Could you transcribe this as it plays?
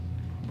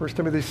1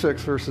 Timothy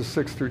 6, verses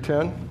 6 through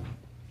 10.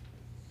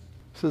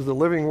 This is the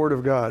living Word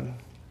of God.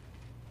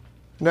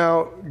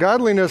 Now,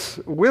 godliness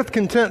with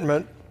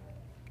contentment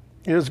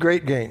is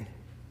great gain.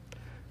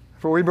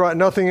 For we brought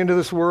nothing into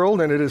this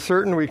world, and it is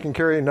certain we can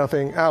carry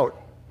nothing out.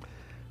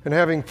 And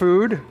having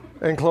food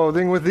and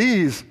clothing, with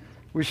these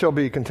we shall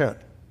be content.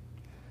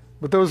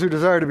 But those who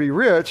desire to be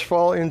rich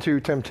fall into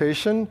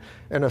temptation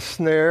and a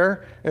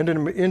snare, and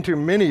into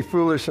many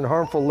foolish and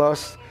harmful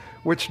lusts,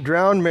 which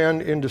drown men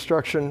in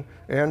destruction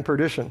and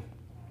perdition.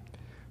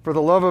 For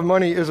the love of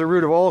money is a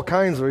root of all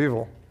kinds of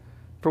evil,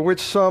 for which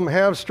some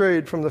have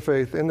strayed from the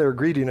faith in their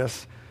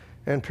greediness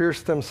and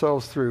pierced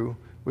themselves through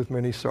with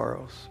many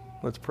sorrows.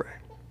 Let's pray.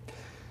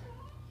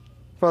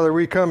 Father,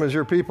 we come as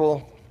your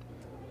people.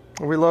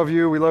 We love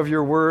you. We love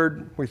your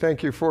word. We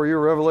thank you for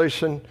your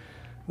revelation,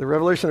 the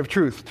revelation of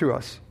truth to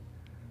us.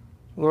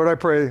 Lord, I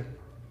pray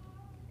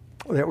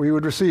that we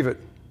would receive it,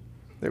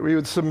 that we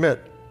would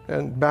submit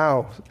and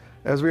bow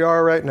as we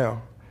are right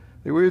now,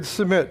 that we would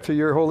submit to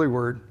your holy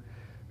word,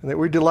 and that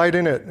we delight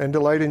in it and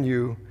delight in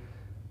you.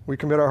 We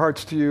commit our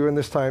hearts to you and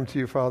this time to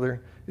you,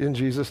 Father, in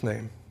Jesus'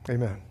 name.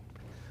 Amen.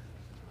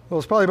 Well,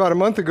 it's probably about a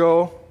month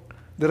ago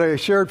that I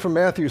shared from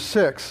Matthew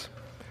 6,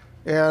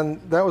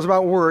 and that was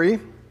about worry.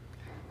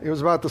 It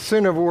was about the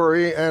sin of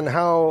worry and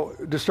how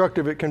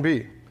destructive it can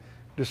be.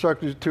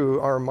 Destructive to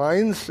our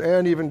minds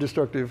and even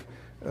destructive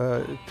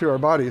to our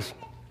bodies.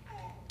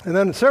 And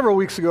then several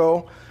weeks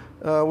ago,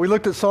 we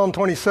looked at Psalm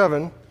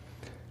 27,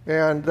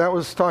 and that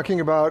was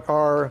talking about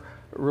our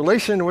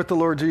relation with the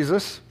Lord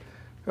Jesus,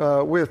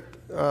 with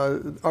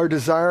our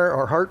desire,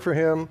 our heart for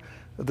him,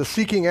 the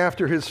seeking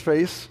after his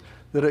face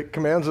that it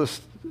commands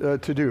us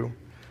to do.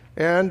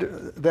 And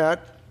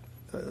that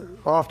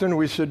often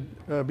we should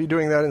be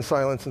doing that in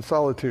silence and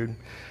solitude.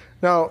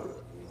 Now,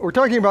 we're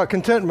talking about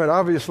contentment,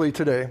 obviously,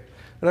 today.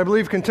 And I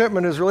believe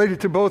contentment is related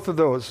to both of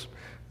those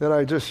that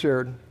I just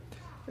shared.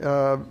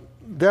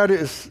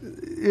 This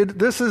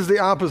is the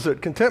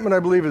opposite. Contentment, I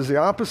believe, is the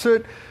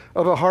opposite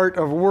of a heart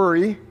of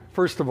worry,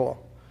 first of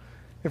all.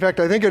 In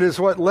fact, I think it is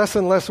what less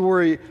and less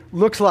worry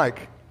looks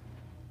like.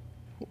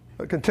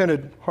 A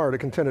contented heart, a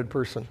contented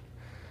person.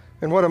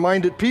 And what a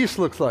mind at peace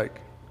looks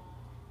like.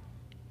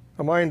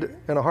 A mind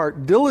and a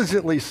heart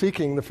diligently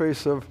seeking the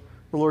face of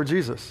the Lord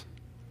Jesus.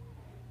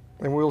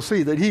 And we'll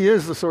see that he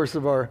is the source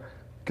of our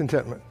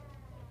contentment.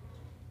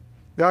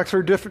 The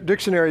Oxford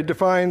Dictionary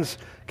defines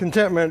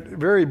contentment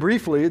very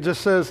briefly. It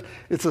just says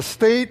it's a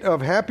state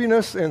of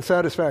happiness and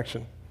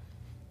satisfaction.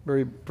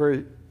 Very,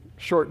 very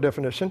short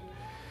definition.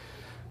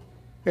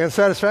 And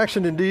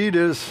satisfaction indeed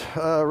is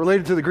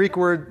related to the Greek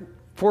word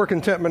for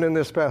contentment in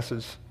this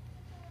passage.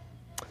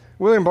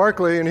 William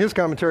Barclay, in his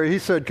commentary, he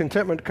said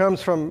contentment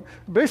comes from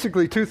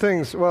basically two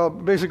things. Well,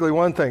 basically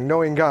one thing,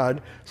 knowing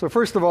God. So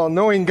first of all,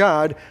 knowing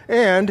God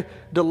and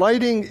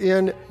delighting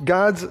in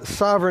God's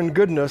sovereign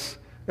goodness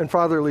and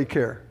fatherly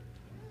care.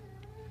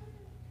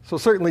 So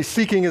certainly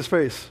seeking his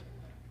face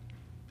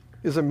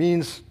is a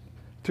means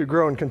to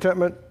grow in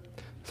contentment.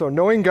 So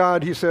knowing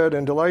God, he said,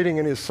 and delighting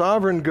in his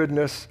sovereign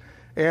goodness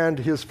and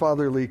his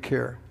fatherly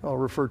care. I'll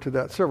refer to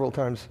that several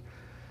times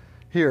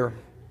here.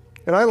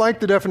 And I like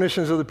the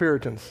definitions of the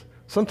Puritans.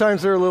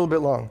 Sometimes they're a little bit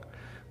long,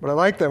 but I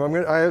like them.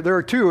 There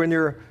are two in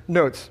your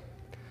notes.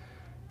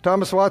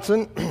 Thomas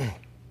Watson,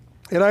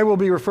 and I will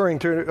be referring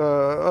to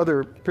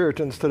other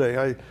Puritans today.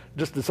 I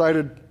just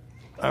decided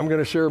I'm going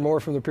to share more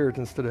from the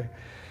Puritans today.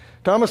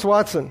 Thomas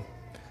Watson,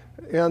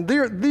 and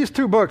these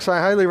two books I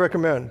highly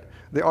recommend.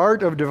 The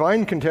Art of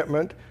Divine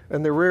Contentment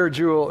and The Rare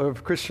Jewel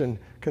of Christian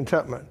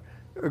Contentment.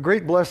 A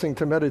great blessing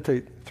to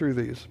meditate through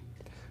these.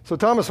 So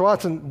Thomas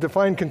Watson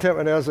defined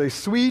contentment as a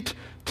sweet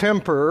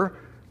temper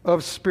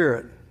of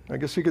spirit. I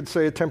guess you could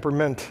say a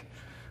temperament.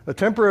 A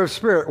temper of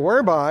spirit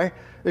whereby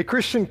a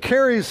Christian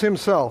carries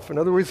himself, in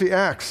other words, he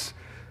acts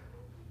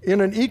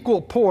in an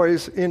equal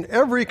poise in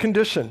every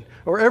condition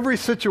or every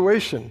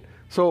situation.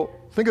 So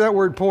think of that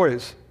word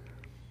poise.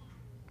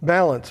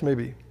 Balance,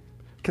 maybe.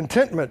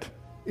 Contentment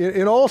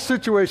in all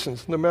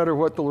situations, no matter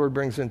what the Lord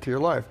brings into your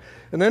life.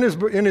 And then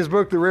in his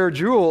book, The Rare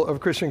Jewel of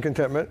Christian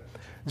Contentment,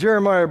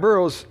 Jeremiah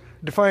Burroughs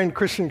defined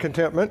Christian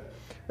contentment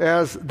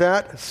as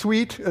that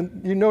sweet,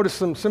 and you notice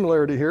some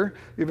similarity here,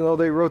 even though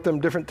they wrote them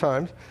different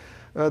times,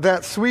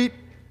 that sweet,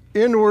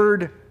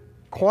 inward,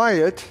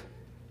 quiet,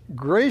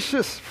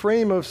 gracious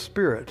frame of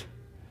spirit,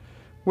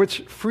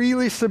 which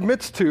freely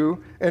submits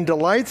to and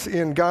delights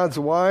in God's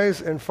wise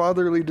and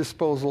fatherly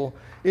disposal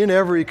in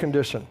every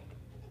condition.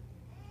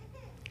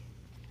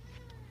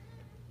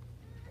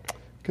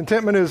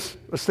 Contentment is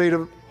a state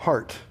of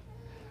heart,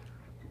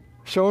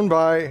 shown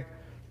by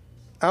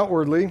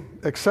outwardly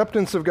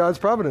acceptance of God's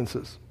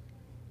providences,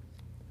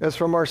 as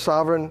from our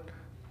sovereign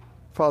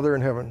Father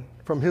in heaven,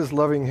 from his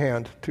loving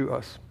hand to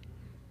us.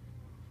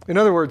 In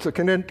other words, a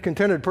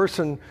contented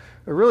person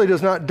really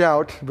does not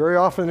doubt, very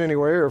often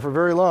anyway, or for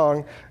very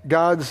long,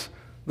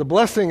 the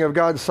blessing of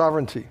God's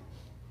sovereignty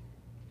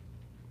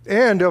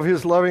and of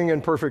his loving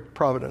and perfect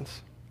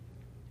providence.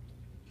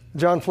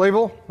 John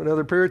Flavel,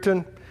 another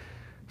Puritan,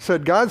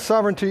 said God's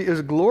sovereignty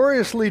is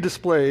gloriously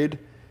displayed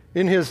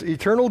in his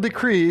eternal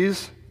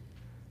decrees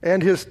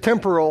and his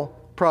temporal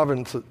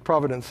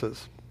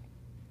providences.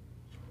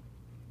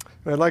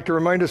 And I'd like to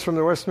remind us from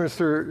the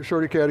Westminster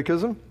Shorter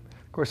Catechism,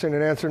 question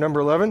and answer number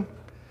 11,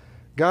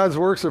 God's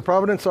works of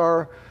providence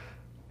are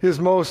his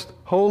most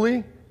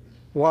holy,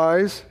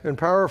 wise, and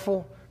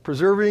powerful,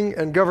 preserving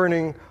and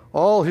governing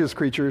all his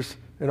creatures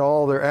in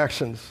all their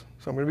actions.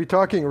 So I'm going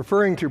to be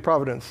referring to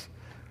providence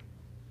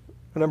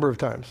a number of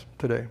times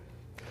today.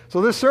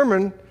 So this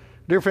sermon,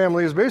 dear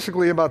family, is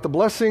basically about the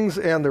blessings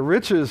and the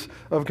riches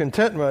of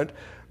contentment,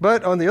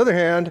 but on the other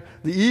hand,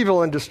 the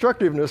evil and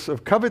destructiveness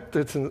of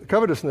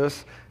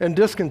covetousness and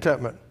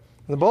discontentment.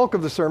 And the bulk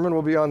of the sermon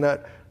will be on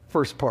that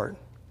first part,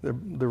 the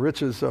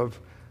riches of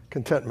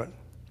contentment.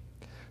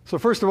 So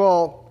first of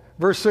all,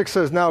 verse 6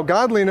 says, "Now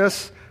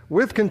godliness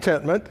with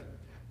contentment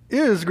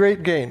is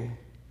great gain."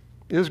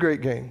 Is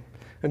great gain.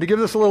 And to give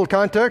this a little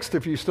context,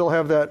 if you still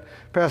have that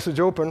passage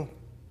open,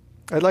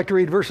 I'd like to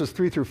read verses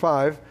 3 through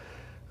 5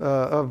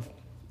 of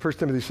 1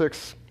 Timothy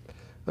 6.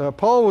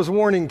 Paul was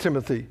warning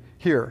Timothy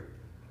here.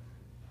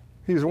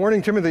 He was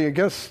warning Timothy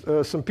against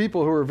some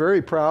people who were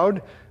very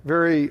proud,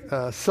 very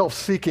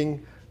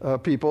self-seeking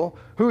people,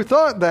 who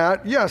thought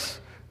that, yes,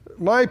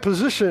 my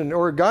position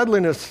or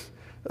godliness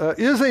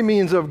is a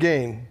means of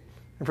gain.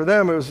 And for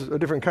them, it was a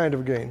different kind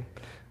of gain.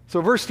 So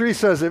verse 3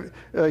 says,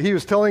 he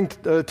was telling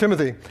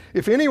Timothy,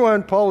 if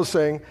anyone, Paul was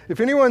saying, if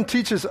anyone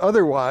teaches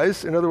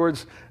otherwise, in other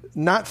words,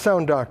 not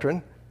sound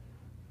doctrine,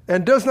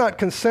 and does not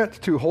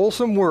consent to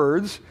wholesome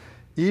words,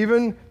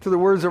 even to the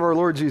words of our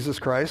Lord Jesus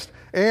Christ,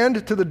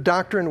 and to the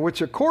doctrine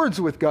which accords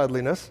with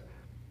godliness,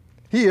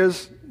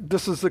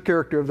 this is the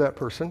character of that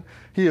person,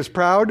 he is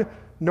proud,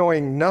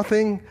 knowing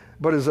nothing,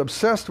 but is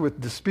obsessed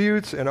with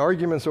disputes and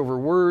arguments over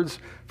words,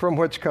 from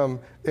which come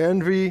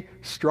envy,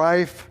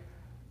 strife,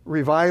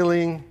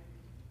 reviling,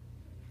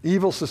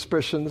 evil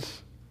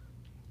suspicions.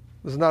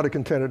 This is not a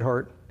contented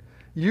heart.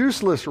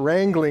 Useless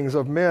wranglings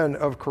of men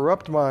of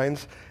corrupt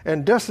minds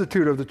and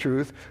destitute of the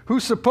truth,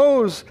 who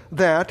suppose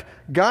that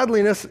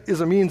godliness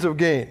is a means of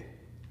gain.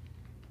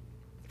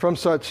 From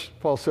such,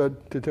 Paul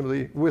said to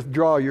Timothy,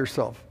 withdraw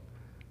yourself.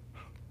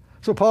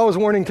 So Paul was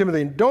warning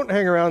Timothy, don't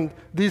hang around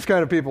these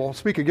kind of people.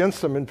 Speak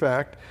against them, in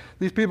fact.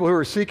 These people who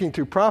are seeking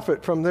to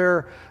profit from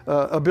their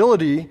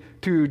ability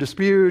to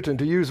dispute and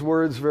to use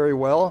words very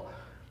well,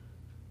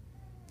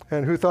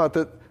 and who thought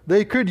that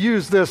they could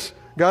use this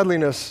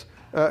godliness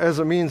as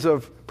a means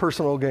of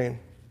personal gain,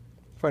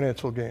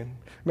 financial gain.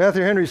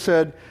 Matthew Henry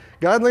said,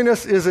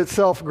 godliness is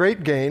itself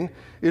great gain.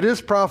 It is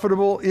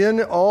profitable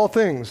in all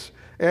things.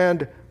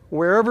 And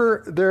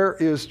wherever there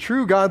is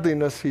true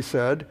godliness, he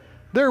said,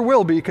 there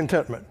will be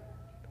contentment.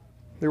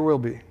 There will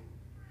be.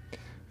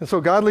 And so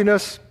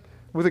godliness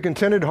with a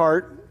contented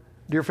heart,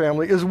 dear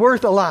family, is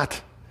worth a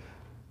lot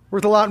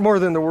more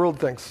than the world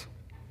thinks.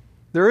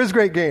 There is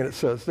great gain, it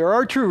says. There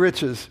are true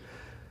riches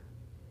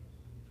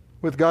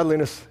with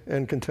godliness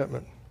and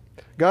contentment.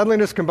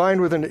 Godliness combined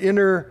with an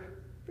inner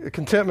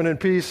contentment and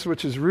peace,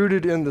 which is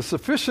rooted in the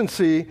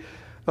sufficiency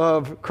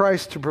of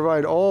Christ to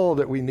provide all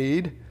that we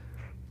need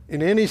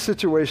in any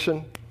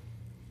situation,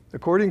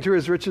 according to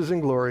his riches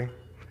and glory,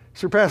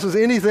 surpasses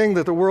anything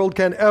that the world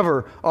can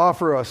ever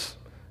offer us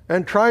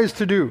and tries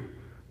to do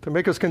to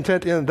make us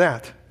content in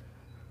that.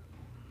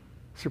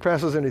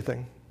 Surpasses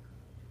anything.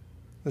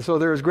 And so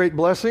there is great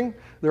blessing.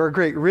 There are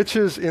great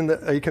riches in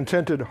a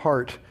contented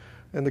heart,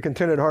 and the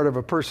contented heart of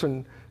a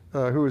person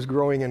who is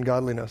growing in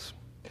godliness.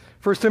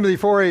 1 Timothy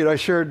 4:8 I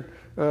shared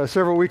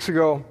several weeks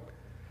ago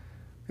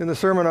in the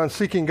sermon on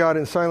seeking God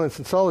in silence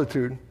and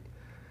solitude.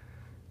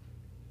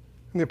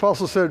 And the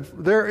apostle said,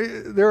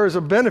 there is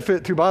a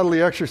benefit to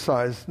bodily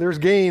exercise. There's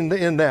gain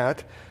in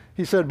that.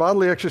 He said,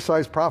 bodily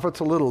exercise profits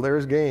a little.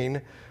 There's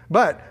gain.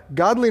 But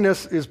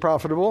godliness is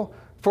profitable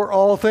for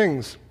all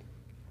things.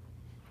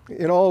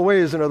 In all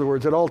ways, in other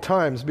words, at all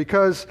times,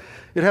 because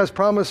it has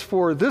promise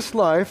for this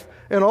life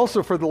and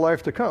also for the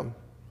life to come,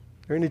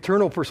 or an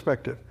eternal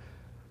perspective.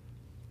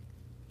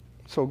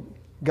 So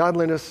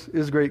godliness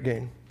is great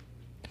gain.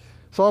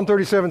 Psalm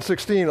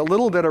 37:16, a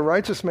little that a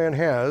righteous man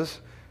has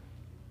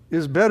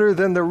is better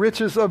than the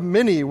riches of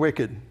many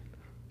wicked.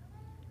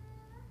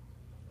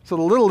 So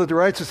the little that the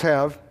righteous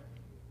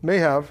may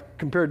have,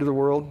 compared to the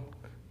world,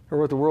 or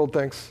what the world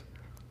thinks,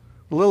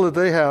 the little that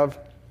they have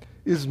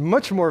is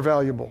much more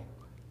valuable,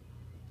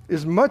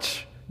 is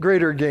much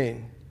greater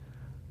gain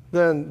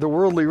than the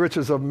worldly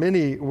riches of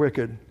many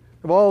wicked,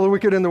 of all the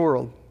wicked in the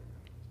world.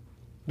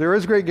 There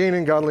is great gain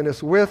in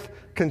godliness with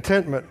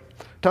contentment.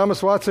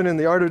 Thomas Watson in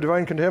The Art of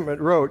Divine Contentment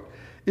wrote,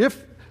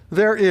 if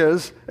there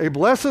is a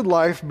blessed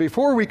life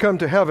before we come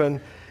to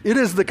heaven, it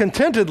is the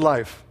contented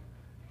life.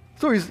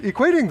 So he's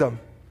equating them.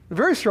 A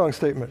very strong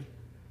statement.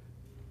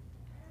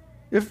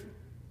 If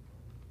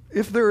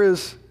there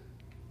is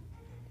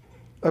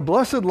a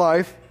blessed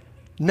life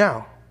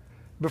now,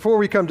 before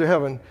we come to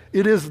heaven,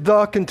 it is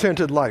the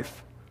contented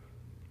life.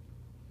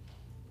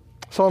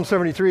 Psalm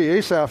 73,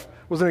 Asaph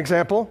was an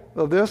example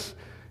of this.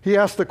 He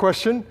asked the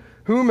question,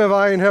 whom have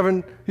I in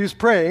heaven? He's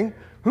praying,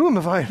 whom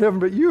have I in heaven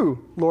but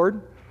you,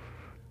 Lord?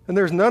 And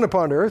there's none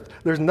upon earth,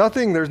 there's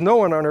no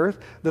one on earth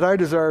that I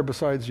desire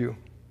besides you.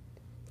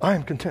 I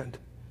am content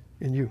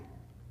in you.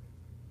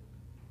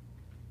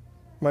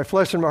 My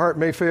flesh and my heart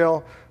may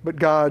fail, but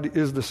God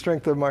is the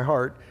strength of my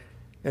heart,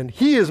 and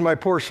he is my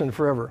portion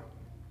forever.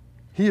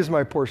 He is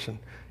my portion.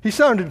 He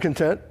sounded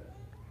content,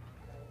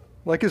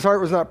 like his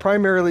heart was not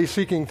primarily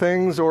seeking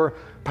things or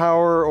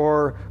power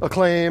or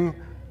acclaim,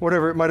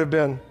 whatever it might have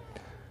been.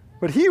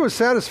 But he was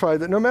satisfied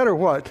that no matter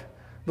what,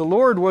 the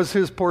Lord was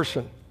his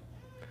portion.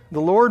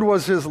 The Lord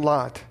was his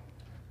lot.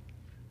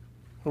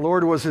 The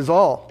Lord was his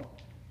all.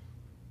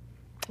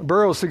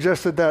 Burroughs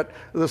suggested that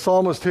the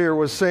psalmist here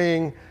was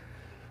saying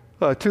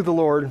to the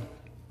Lord,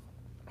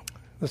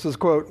 this is a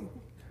quote,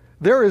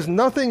 there is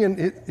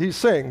nothing he's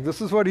saying,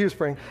 this is what he was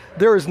praying,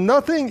 there is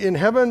nothing in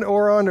heaven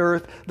or on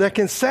earth that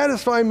can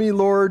satisfy me,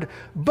 Lord,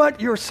 but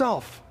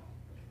yourself.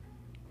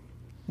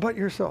 But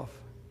yourself.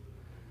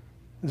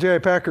 J.I.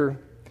 Packer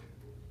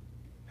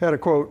had a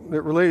quote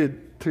that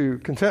related to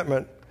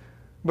contentment,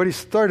 but he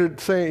started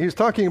saying, he was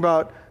talking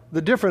about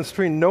the difference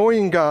between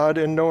knowing God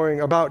and knowing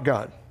about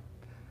God.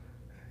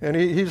 And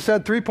he just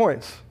had 3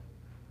 points.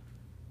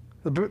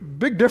 The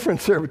big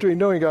difference there between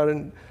knowing God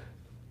and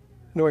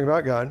knowing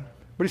about God.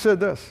 But he said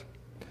this,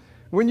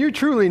 when you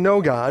truly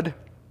know God,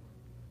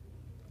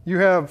 you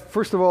have,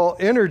 first of all,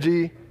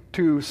 energy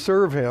to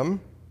serve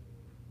him.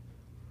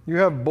 You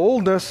have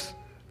boldness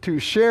to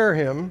share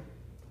him.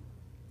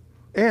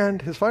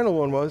 And his final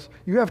one was,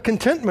 you have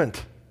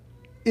contentment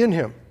in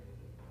him.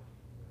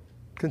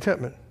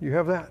 Contentment. You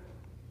have that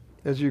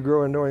as you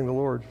grow in knowing the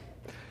Lord.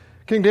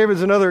 King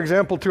David's another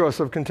example to us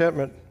of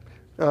contentment,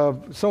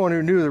 someone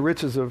who knew the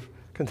riches of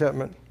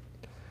contentment.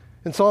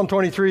 In Psalm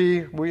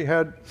 23, we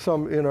had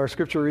some in our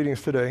scripture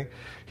readings today.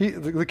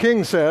 The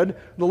king said,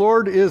 the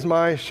Lord is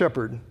my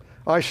shepherd.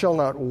 I shall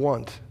not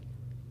want.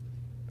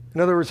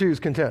 In other words, he was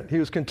content. He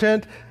was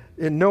content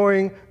in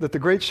knowing that the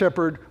great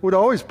shepherd would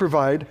always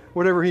provide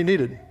whatever he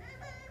needed.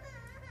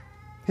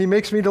 He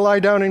makes me to lie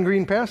down in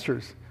green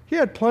pastures. He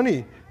had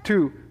plenty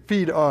to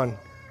feed on,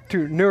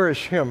 to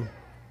nourish him.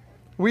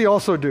 We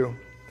also do.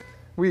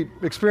 We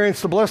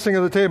experience the blessing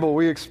of the table.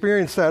 We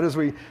experience that as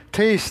we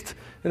taste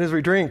and as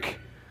we drink.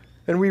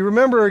 And we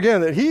remember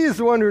again that he is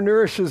the one who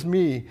nourishes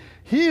me.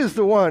 He is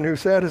the one who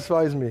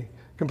satisfies me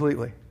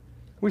completely.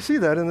 We see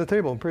that in the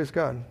table, praise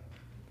God.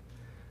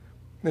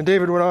 And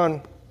David went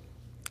on,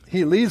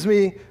 he leads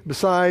me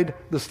beside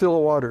the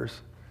still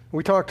waters.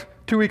 We talked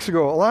 2 weeks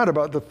ago a lot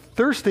about the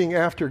thirsting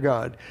after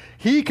God.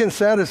 He can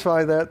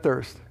satisfy that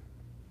thirst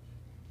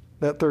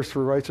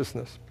for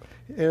righteousness.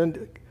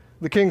 And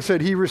the king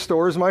said, he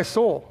restores my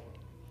soul.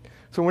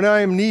 So when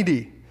I am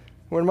needy,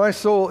 when my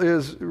soul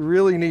is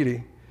really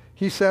needy,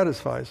 he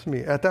satisfies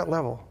me at that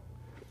level.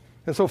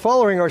 And so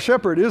following our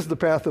shepherd is the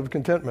path of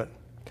contentment.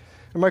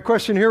 And my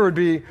question here would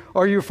be,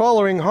 are you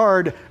following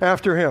hard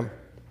after him?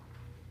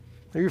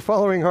 Are you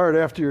following hard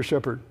after your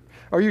shepherd?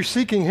 Are you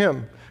seeking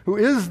him, who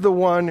is the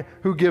one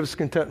who gives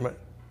contentment,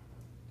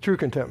 true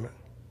contentment?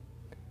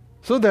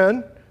 So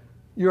then,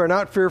 you are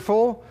not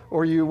fearful,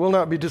 or you will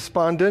not be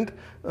despondent,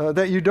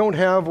 that you don't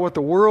have what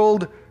the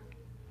world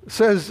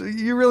says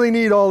you really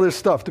need all this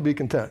stuff to be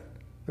content.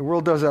 The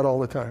world does that all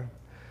the time.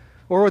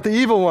 Or what the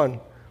evil one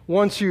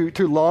wants you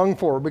to long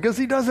for, because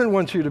he doesn't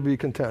want you to be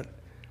content.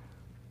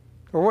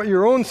 Or what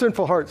your own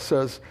sinful heart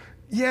says,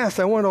 yes,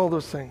 I want all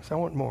those things, I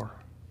want more.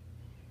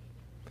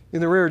 In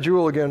The Rare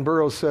Jewel again,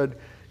 Burroughs said,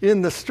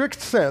 in the strict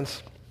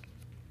sense,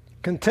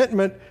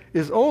 contentment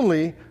is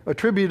only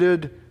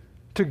attributed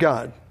to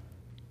God,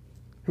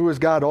 who is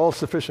God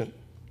all-sufficient.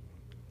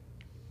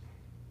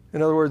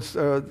 In other words,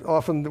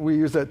 often we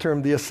use that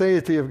term, the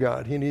aseity of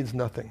God. He needs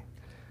nothing.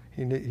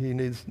 He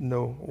needs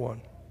no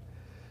one.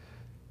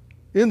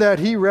 In that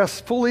he rests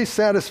fully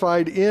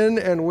satisfied in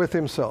and with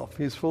himself.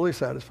 He's fully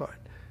satisfied.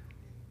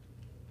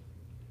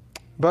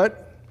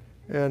 But,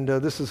 and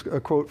this is a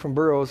quote from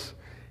Burroughs,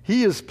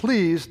 he is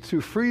pleased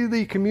to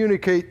freely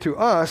communicate to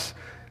us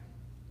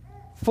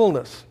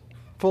fullness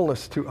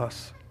to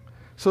us,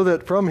 so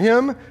that from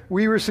him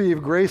we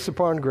receive grace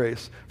upon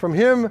grace. From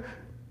him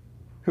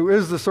who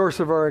is the source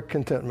of our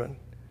contentment,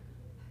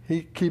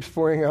 he keeps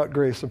pouring out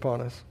grace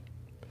upon us.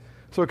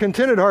 So a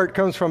contented heart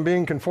comes from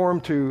being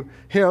conformed to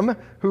him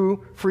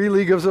who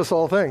freely gives us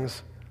all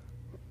things.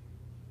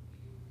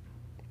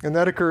 And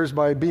that occurs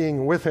by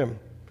being with him,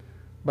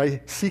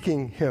 by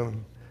seeking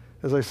him,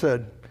 as I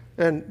said,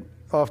 and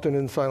often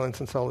in silence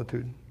and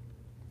solitude,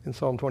 in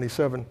Psalm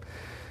 27. In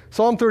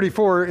Psalm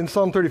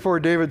 34,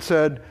 David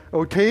said,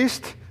 "O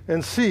taste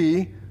and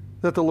see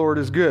that the Lord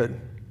is good.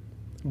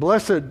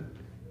 Blessed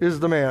is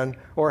the man,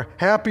 or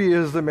happy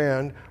is the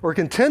man, or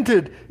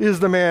contented is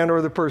the man or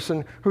the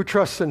person who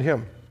trusts in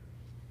him."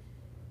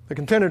 The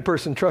contented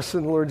person trusts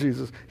in the Lord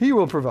Jesus. He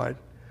will provide.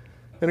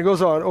 And it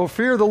goes on, "O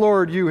fear the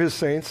Lord, you his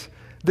saints.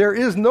 There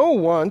is no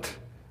want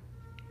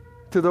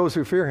to those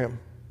who fear him."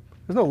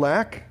 There's no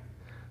lack.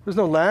 There's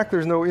no lack.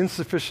 There's no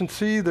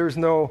insufficiency. There's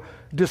no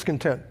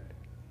discontent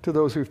to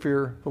those who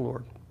fear the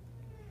Lord.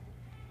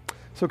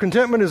 So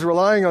contentment is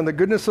relying on the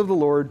goodness of the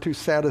Lord to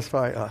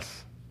satisfy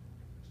us.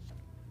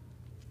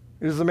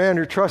 It is the man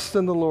who trusts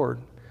in the Lord,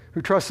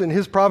 who trusts in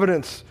his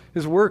providence,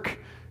 his work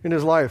in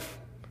his life,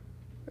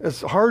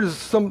 as hard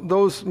as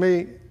those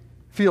may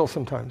feel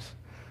sometimes,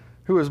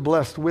 who is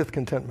blessed with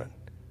contentment,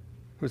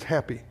 who is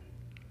happy.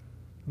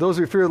 Those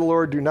who fear the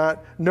Lord do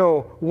not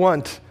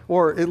want,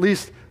 or at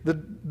least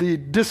the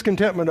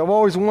discontentment of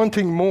always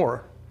wanting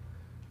more.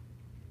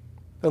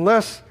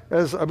 Unless,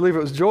 as I believe it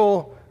was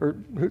Joel or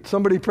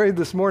somebody prayed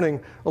this morning,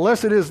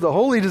 unless it is the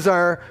holy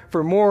desire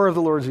for more of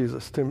the Lord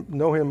Jesus, to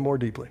know him more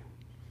deeply.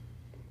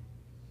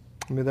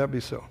 May that be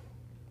so.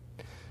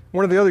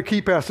 One of the other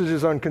key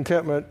passages on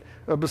contentment,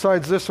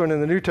 besides this one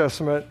in the New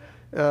Testament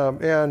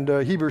and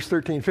Hebrews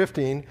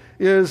 13:15,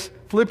 is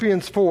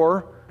Philippians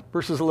 4,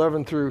 verses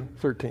 11 through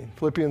 13.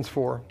 Philippians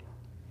 4.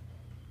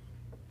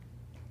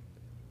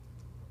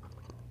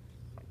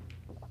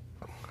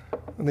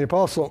 And the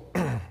apostle,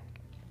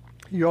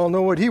 you all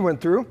know what he went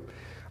through,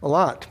 a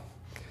lot.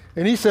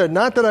 And he said,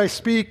 not that I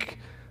speak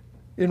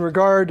in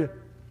regard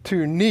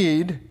to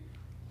need.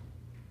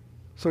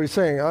 So he's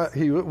saying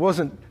he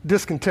wasn't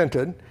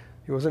discontented.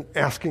 He wasn't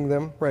asking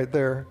them right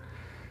there.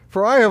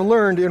 For I have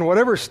learned in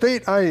whatever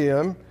state I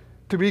am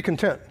to be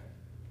content.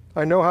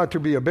 I know how to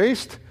be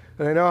abased,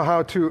 and I know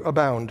how to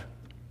abound.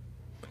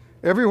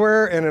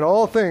 Everywhere and in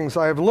all things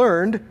I have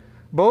learned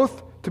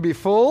both to be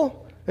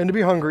full and to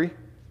be hungry,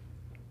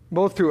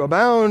 both to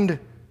abound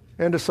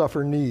and to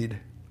suffer need.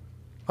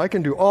 I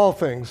can do all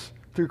things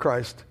through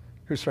Christ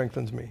who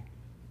strengthens me.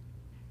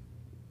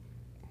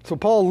 So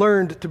Paul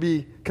learned to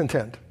be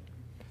content.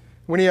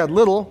 When he had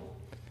little,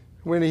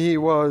 when he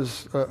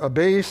was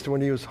abased,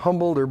 when he was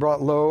humbled or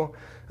brought low,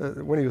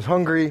 when he was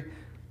hungry,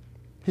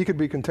 he could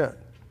be content.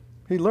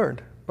 He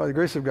learned, by the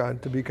grace of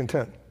God, to be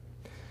content.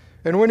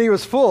 And when he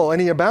was full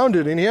and he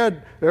abounded and he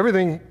had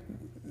everything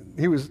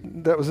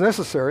that was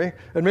necessary,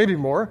 and maybe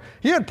more,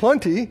 he had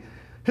plenty,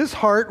 his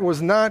heart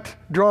was not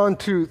drawn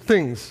to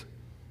things.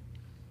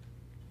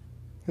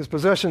 His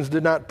possessions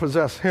did not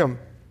possess him.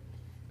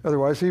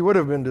 Otherwise, he would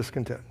have been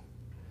discontent.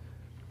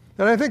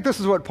 And I think this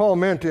is what Paul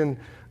meant in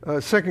 2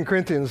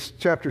 Corinthians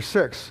chapter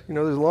 6. You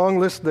know, there's a long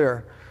list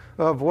there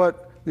of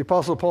what the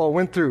Apostle Paul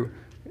went through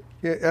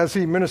as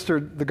he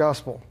ministered the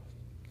gospel.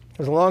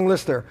 There's a long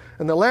list there.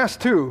 And the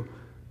last two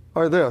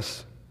are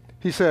this.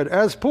 He said,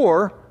 as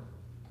poor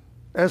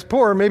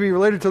may be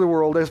related to the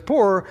world, as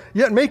poor,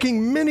 yet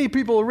making many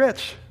people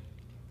rich.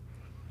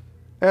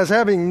 As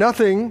having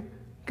nothing,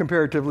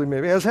 comparatively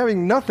maybe, as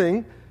having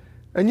nothing,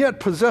 and yet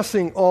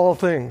possessing all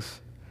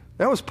things.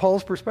 That was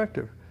Paul's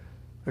perspective,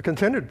 a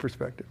contented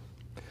perspective.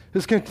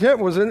 His content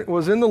was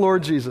in the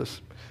Lord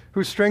Jesus,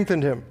 who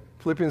strengthened him,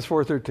 Philippians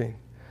 4:13,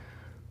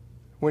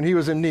 when he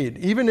was in need,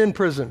 even in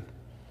prison,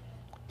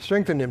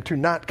 strengthened him to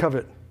not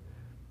covet.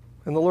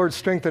 And the Lord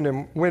strengthened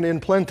him when in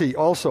plenty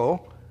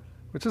also,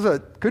 which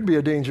could be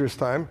a dangerous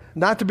time,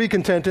 not to be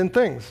content in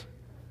things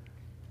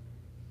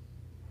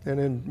and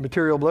in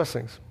material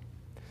blessings.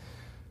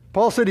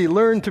 Paul said he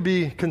learned to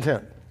be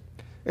content.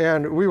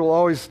 And we will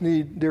always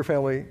need, dear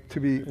family,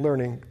 to be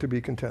learning to be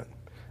content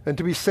and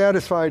to be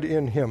satisfied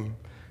in him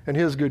and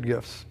his good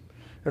gifts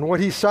and what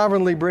he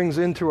sovereignly brings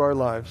into our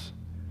lives.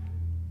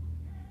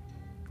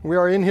 We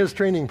are in his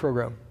training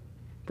program.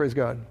 Praise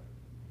God.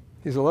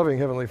 He's a loving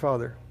Heavenly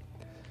Father.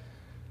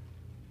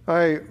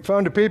 I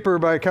found a paper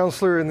by a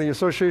counselor in the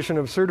Association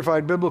of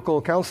Certified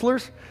Biblical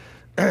Counselors,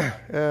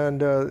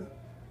 and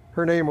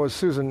her name was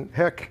Susan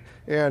Heck.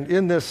 And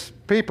in this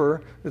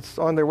paper, it's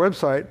on their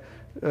website,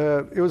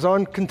 it was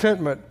on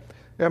contentment.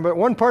 But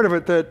one part of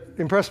it that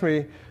impressed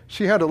me,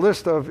 she had a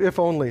list of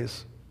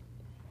if-onlys.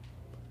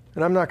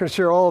 And I'm not going to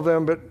share all of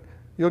them, but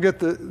you'll get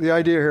the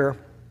idea here.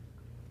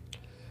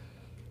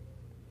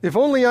 If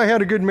only I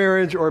had a good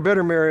marriage or a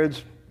better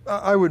marriage,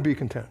 I would be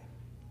content.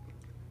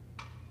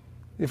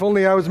 If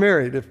only I was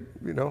married, if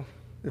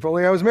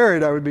only I was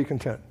married, I would be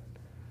content.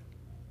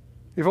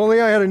 If only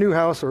I had a new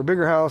house or a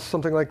bigger house,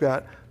 something like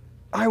that,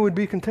 I would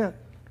be content.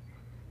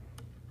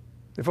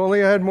 If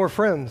only I had more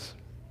friends,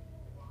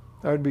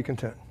 I would be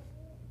content.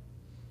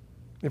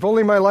 If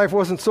only my life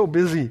wasn't so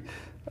busy,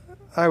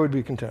 I would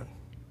be content.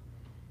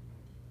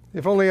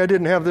 If only I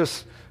didn't have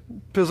this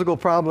physical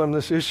problem,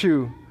 this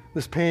issue,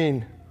 this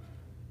pain,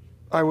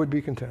 I would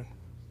be content.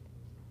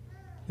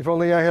 If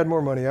only I had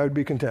more money, I would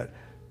be content.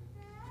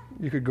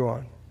 You could go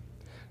on.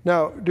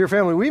 Now, dear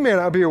family, we may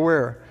not be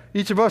aware,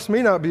 each of us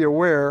may not be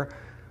aware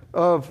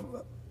of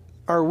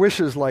our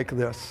wishes like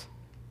this.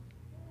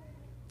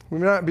 We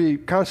may not be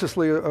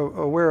consciously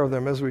aware of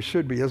them as we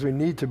should be, as we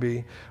need to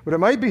be. But it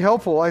might be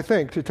helpful, I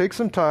think, to take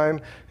some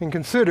time and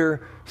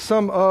consider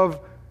some of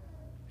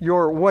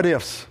your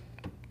what-ifs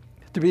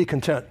to be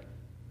content.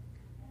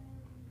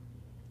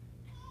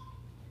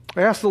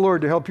 I ask the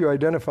Lord to help you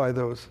identify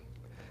those.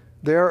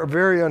 They are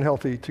very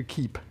unhealthy to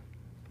keep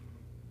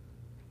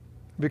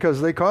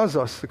because they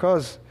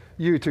cause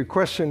you to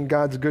question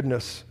God's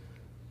goodness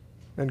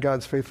and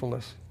God's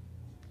faithfulness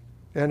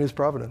and his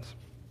providence.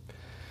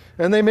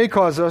 And they may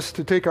cause us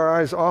to take our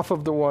eyes off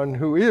of the one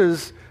who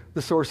is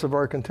the source of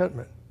our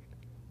contentment.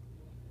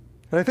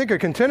 And I think a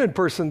contented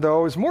person,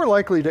 though, is more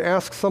likely to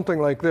ask something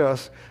like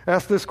this.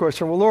 Ask this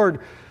question, well, Lord,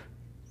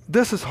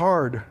 this is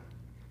hard.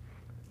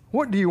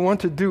 What do you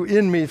want to do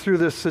in me through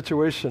this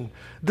situation?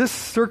 This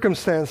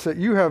circumstance that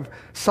you have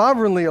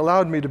sovereignly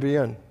allowed me to be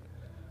in.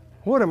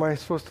 What am I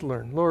supposed to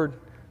learn? Lord,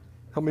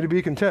 help me to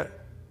be content.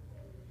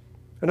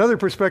 Another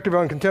perspective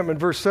on contentment,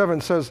 verse 7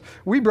 says,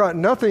 we brought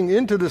nothing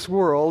into this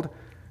world,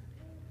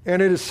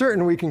 and it is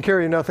certain we can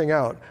carry nothing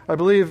out. I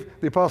believe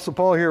the Apostle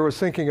Paul here was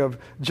thinking of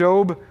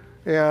Job,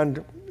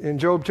 and in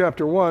Job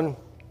chapter 1,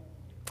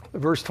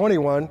 verse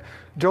 21,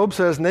 Job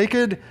says,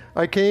 naked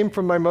I came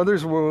from my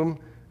mother's womb,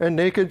 and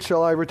naked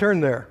shall I return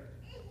there.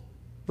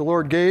 The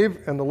Lord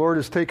gave, and the Lord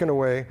has taken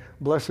away.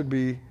 Blessed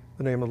be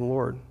the name of the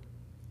Lord.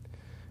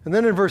 And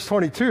then in verse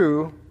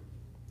 22,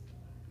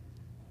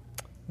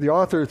 the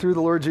author, through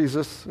the Lord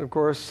Jesus, of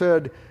course,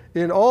 said,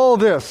 in all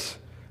this,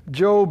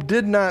 Job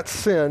did not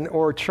sin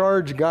or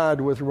charge God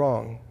with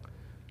wrong.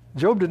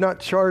 Job did not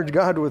charge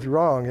God with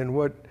wrong in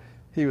what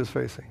he was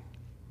facing.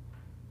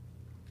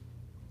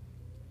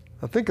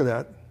 Now think of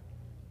that.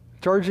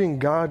 Charging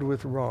God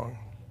with wrong.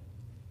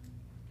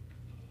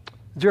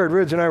 Jared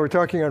Ridge and I were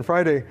talking on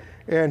Friday,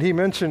 and he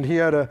mentioned he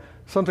had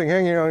something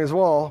hanging on his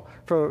wall,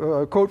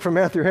 from a quote from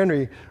Matthew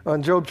Henry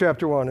on Job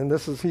chapter 1, and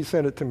he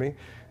sent it to me.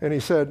 And he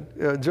said,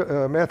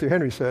 Matthew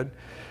Henry said,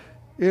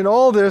 in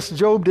all this,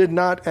 Job did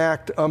not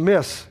act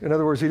amiss. In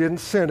other words, he didn't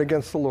sin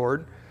against the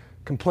Lord,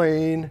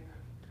 complain,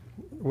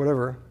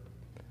 whatever.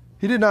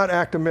 He did not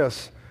act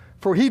amiss,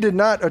 for he did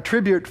not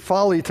attribute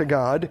folly to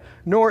God,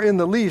 nor in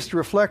the least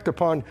reflect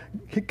upon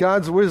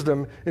God's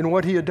wisdom in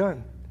what he had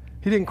done.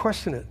 He didn't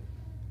question it.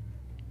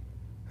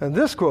 And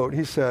this quote,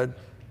 he said,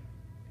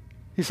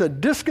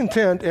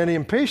 discontent and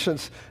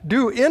impatience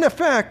do in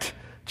effect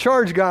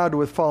charge God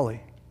with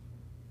folly.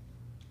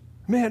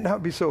 May it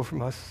not be so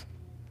from us.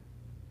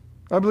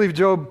 I believe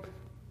Job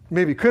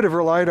maybe could have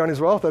relied on his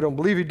wealth. I don't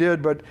believe he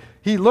did, but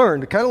he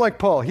learned, kind of like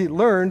Paul, he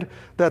learned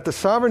that the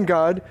sovereign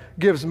God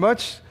gives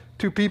much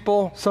to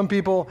people, some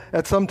people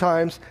at some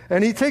times,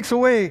 and he takes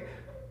away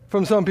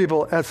from some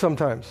people at some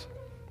times.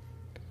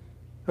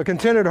 A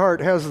contented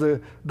heart has the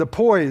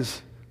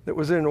poise that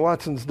was in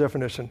Watson's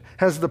definition,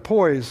 has the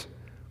poise,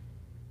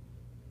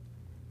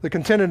 the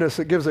contentedness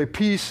that gives a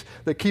peace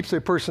that keeps a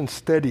person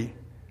steady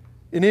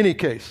in any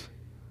case.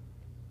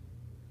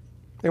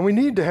 And we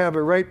need to have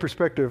a right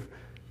perspective,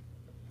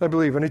 I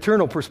believe, an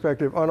eternal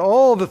perspective on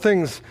all the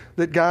things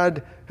that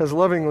God has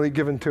lovingly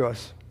given to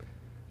us,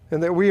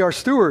 and that we are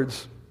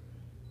stewards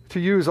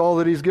to use all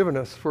that he's given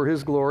us for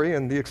his glory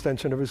and the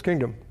extension of his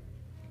kingdom.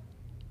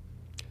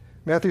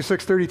 Matthew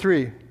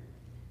 6:33.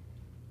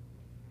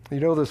 You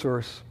know this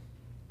verse.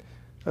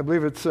 I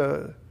believe it's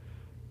a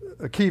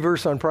key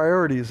verse on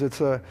priorities. It's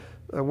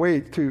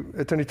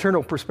it's an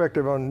eternal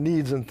perspective on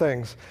needs and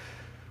things.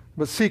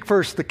 But seek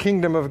first the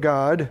kingdom of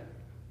God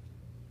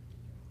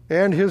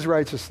and his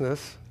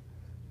righteousness,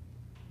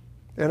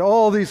 and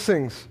all these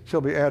things shall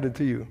be added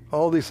to you.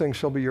 All these things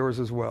shall be yours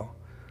as well.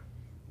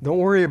 Don't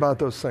worry about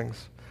those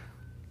things.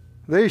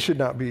 They should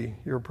not be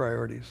your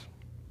priorities.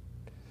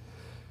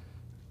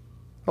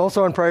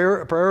 Also on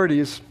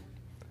priorities,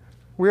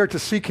 we are to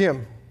seek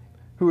him,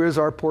 who is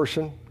our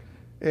portion.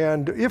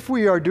 And if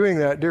we are doing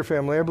that, dear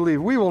family, I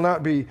believe we will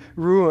not be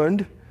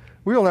ruined.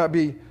 We will not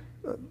be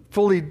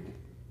full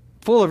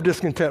of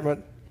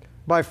discontentment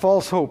by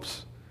false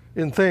hopes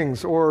in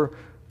things or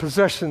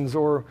possessions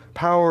or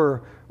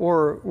power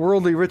or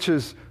worldly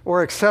riches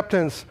or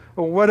acceptance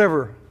or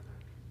whatever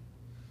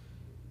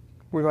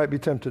we might be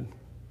tempted.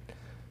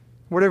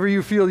 Whatever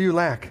you feel you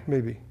lack,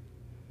 maybe.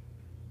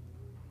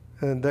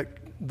 And that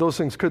those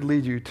things could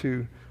lead you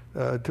to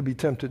be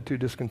tempted to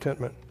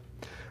discontentment.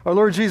 Our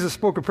Lord Jesus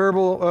spoke a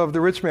parable of the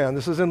rich man.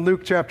 This is in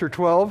Luke chapter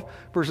 12,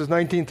 verses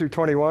 19 through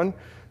 21.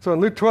 So in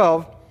Luke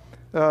 12,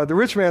 the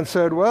rich man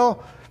said,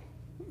 well,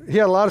 he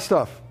had a lot of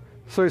stuff.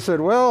 So he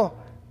said, well,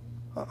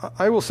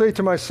 I will say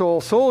to my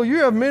soul, you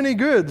have many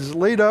goods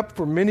laid up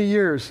for many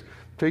years.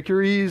 Take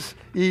your ease,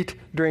 eat,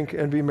 drink,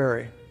 and be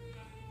merry.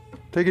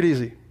 Take it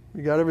easy.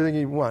 You got everything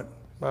you want.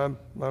 I'm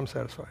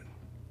satisfied.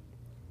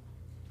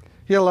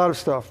 He had a lot of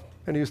stuff,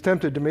 and he was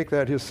tempted to make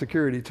that his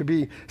security, to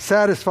be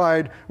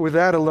satisfied with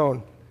that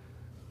alone.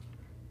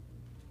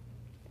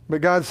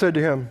 But God said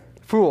to him,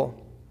 fool,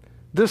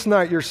 this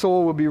night your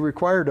soul will be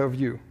required of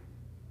you.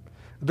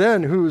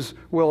 Then whose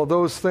will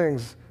those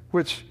things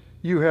which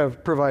you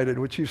have provided,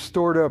 which you've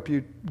stored up,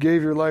 you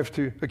gave your life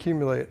to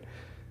accumulate,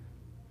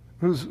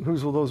 whose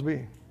will those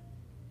be?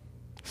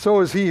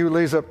 So is he who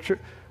lays up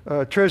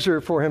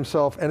treasure for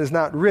himself and is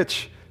not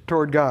rich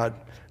toward God.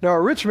 Now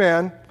a rich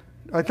man,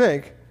 I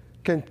think,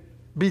 can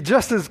be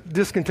just as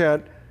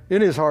discontent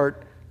in his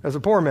heart as a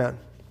poor man,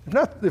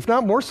 if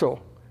not more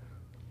so.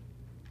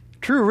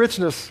 True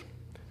richness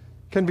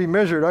can be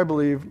measured, I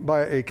believe,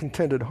 by a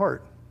contented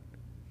heart,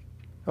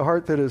 a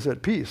heart that is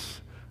at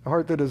peace, a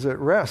heart that is at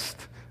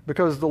rest,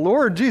 because the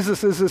Lord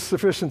Jesus is his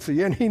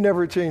sufficiency, and he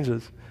never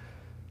changes.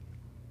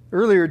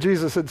 Earlier,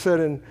 Jesus had said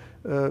in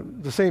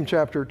the same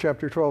chapter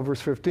 12,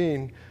 verse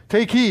 15,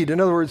 take heed.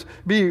 In other words,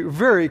 be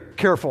very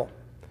careful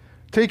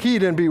Take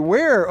heed and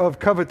beware of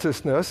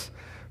covetousness,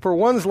 for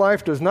one's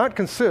life does not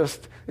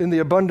consist in the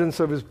abundance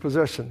of his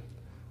possession,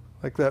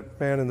 like that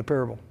man in the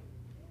parable.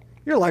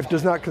 Your life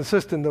does not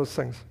consist in those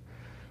things.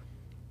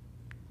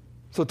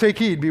 So take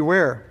heed,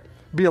 beware,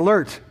 be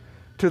alert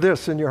to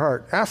this in your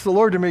heart. Ask the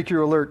Lord to make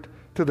you alert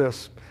to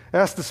this.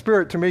 Ask the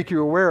Spirit to make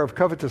you aware of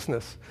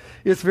covetousness.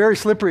 It's very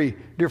slippery,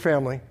 dear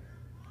family.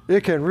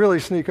 It can really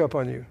sneak up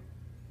on you.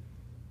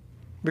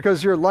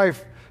 Because your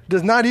life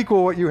does not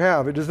equal what you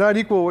have. It does not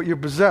equal what you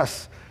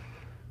possess.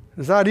 It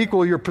does not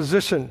equal your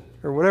position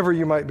or whatever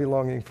you might be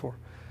longing for.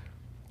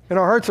 And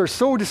our hearts are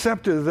so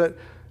deceptive that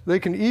they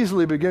can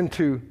easily begin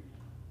to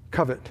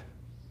covet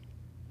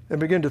and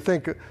begin to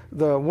think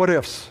the what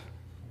ifs.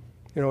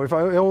 If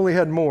I only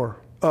had more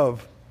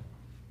of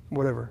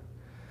whatever.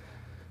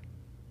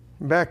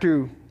 Back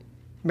to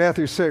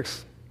Matthew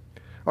 6.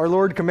 Our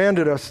Lord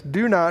commanded us,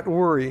 do not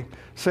worry,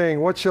 saying,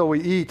 what shall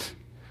we eat?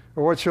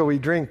 Or what shall we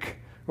drink?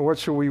 Or what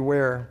shall we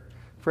wear?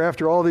 For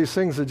after all these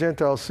things the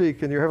Gentiles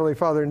seek, and your heavenly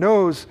Father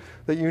knows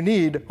that you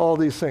need all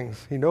these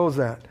things. He knows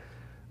that.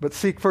 But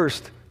seek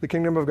first the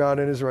kingdom of God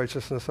and his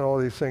righteousness, and all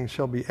these things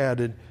shall be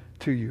added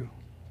to you.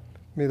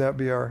 May that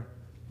be our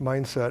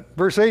mindset.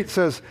 Verse 8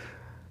 says,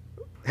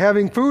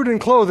 having food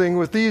and clothing,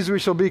 with these we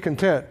shall be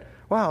content.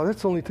 Wow,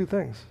 that's only two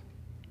things.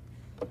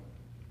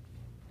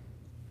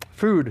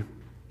 Food,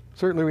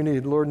 certainly we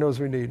need. The Lord knows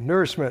we need.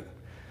 Nourishment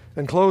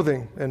and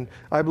clothing, and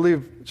I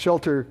believe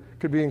shelter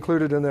could be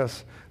included in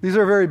this. These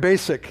are very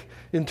basic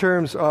in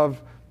terms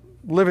of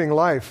living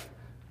life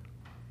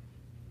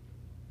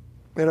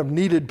and of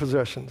needed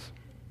possessions.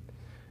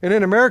 And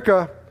in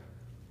America,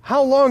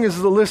 how long is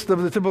the list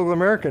of the typical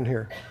American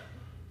here?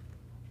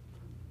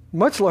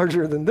 Much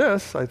larger than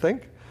this, I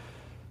think.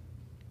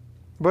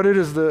 But it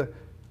is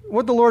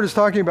what the Lord is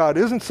talking about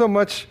isn't so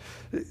much,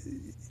 the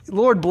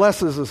Lord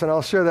blesses us, and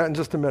I'll share that in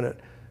just a minute.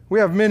 We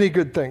have many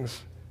good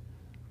things.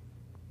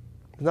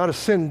 It's not a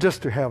sin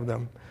just to have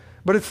them.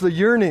 But it's the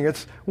yearning.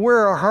 It's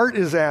where our heart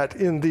is at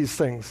in these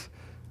things.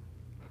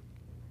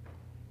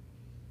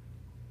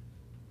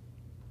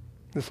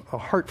 It's a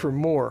heart for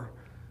more,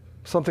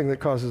 something that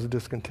causes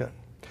discontent.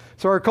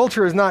 So our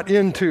culture is not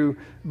into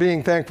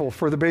being thankful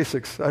for the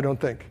basics, I don't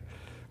think,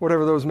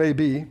 whatever those may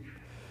be.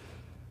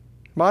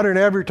 Modern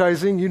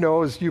advertising,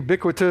 is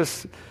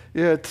ubiquitous.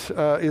 It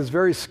is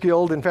very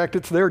skilled. In fact,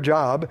 it's their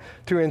job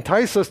to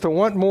entice us to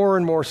want more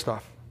and more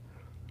stuff,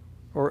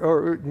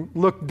 or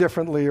look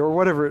differently, or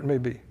whatever it may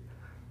be.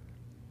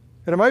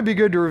 And it might be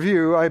good to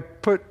review. I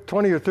put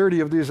 20 or 30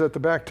 of these at the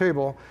back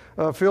table.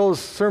 Phil's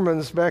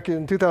sermons back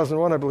in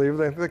 2001, I believe.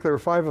 I think there were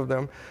 5 of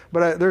them.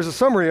 But there's a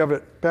summary of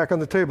it back on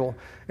the table.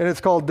 And it's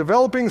called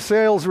Developing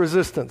Sales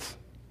Resistance.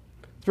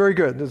 It's very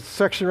good. There's a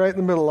section right in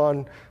the middle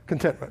on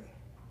contentment.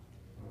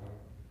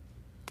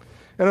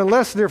 And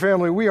unless, dear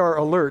family, we are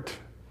alert,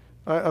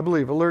 I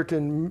believe, alert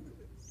in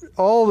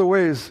all the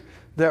ways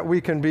that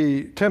we can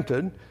be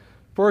tempted,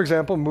 for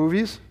example,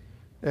 movies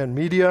and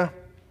media,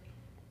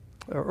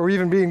 or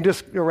even being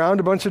around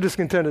a bunch of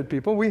discontented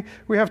people, we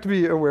have to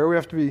be aware, we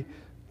have to be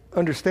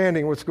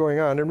understanding what's going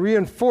on, and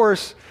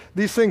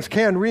these things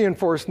can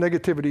reinforce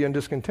negativity and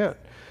discontent.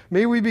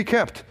 May we be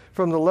kept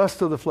from the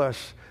lust of the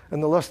flesh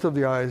and the lust of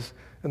the eyes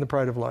and the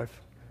pride of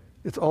life.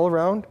 It's all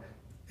around.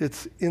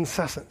 It's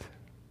incessant.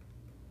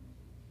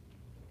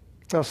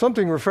 Now,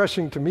 something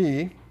refreshing to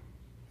me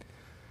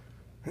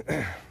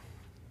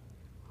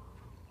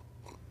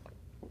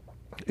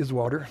is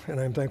water, and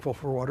I'm thankful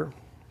for water.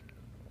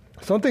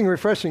 Something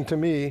refreshing to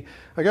me,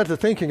 I got to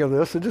thinking of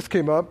this, it just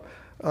came up.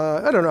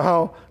 I don't know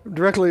how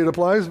directly it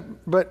applies,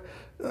 but,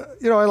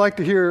 I like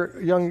to hear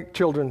young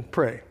children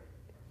pray.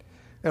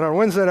 And on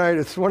Wednesday night,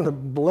 it's one of the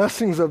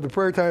blessings of the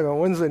prayer time on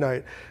Wednesday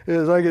night,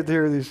 is I get to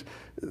hear these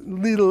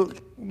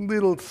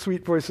little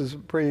sweet voices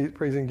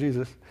praising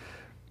Jesus.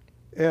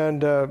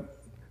 And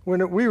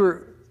when we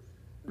were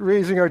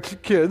raising our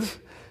kids,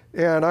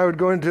 and I would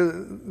go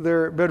into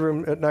their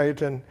bedroom at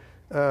night and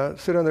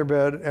sit on their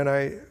bed,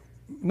 and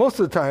most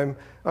of the time,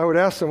 I would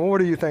ask them, well,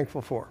 what are you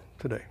thankful for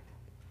today?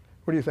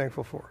 What are you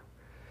thankful for?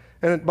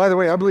 And by the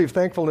way, I believe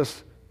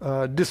thankfulness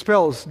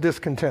dispels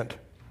discontent.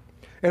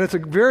 And it's a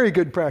very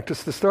good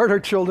practice to start our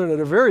children at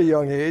a very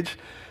young age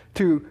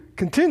to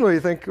continually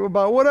think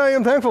about what I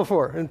am thankful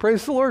for and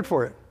praise the Lord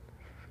for it.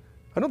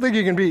 I don't think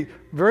you can be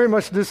very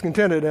much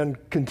discontented and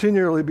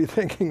continually be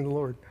thanking the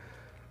Lord.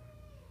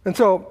 And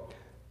so,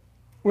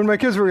 when my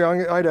kids were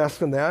young, I'd ask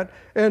them that.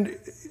 And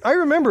I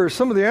remember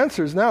some of the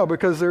answers now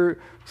because they're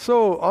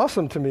so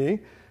awesome to me.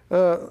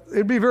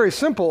 It'd be very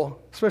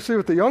simple, especially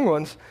with the young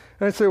ones.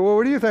 And I'd say, well,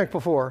 what are you thankful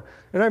for?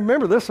 And I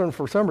remember this one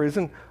for some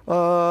reason.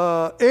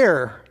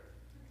 Air.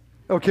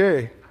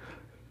 Okay.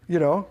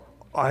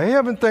 I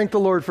haven't thanked the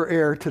Lord for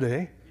air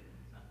today.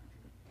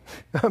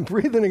 I'm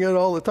breathing it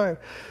all the time.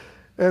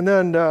 And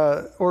then,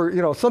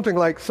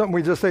 something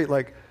we just ate,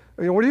 like,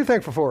 what are you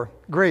thankful for?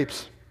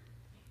 Grapes.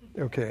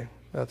 Okay.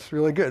 That's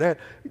really good. And,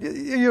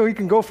 you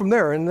can go from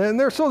there. And then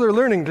they're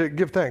learning to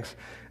give thanks.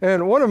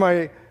 And one of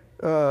my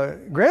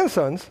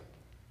grandsons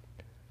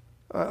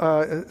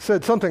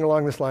said something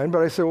along this line,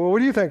 but I said, well,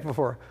 what are you thankful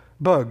for?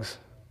 Bugs.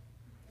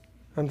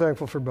 I'm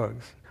thankful for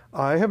bugs.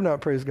 I have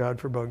not praised God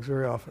for bugs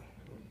very often.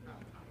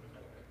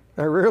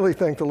 I rarely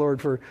thank the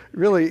Lord for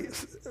really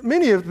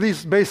many of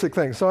these basic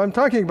things. So I'm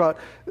talking about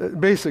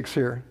basics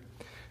here.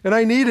 And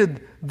I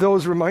needed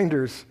those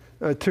reminders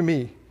to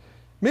me.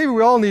 Maybe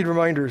we all need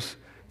reminders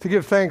to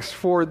give thanks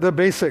for the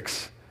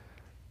basics.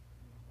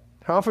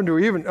 How often do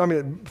we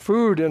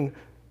food and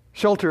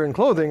shelter and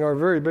clothing are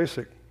very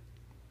basic.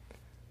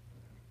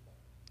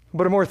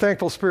 But a more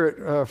thankful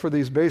spirit for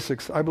these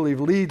basics, I believe,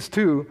 leads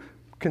to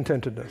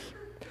contentedness.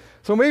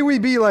 So may we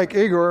be like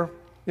Agur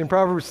in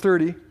Proverbs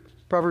 30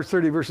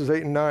 verses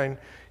 8 and 9.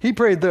 He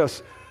prayed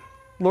this,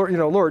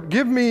 Lord,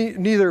 give me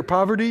neither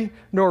poverty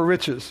nor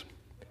riches.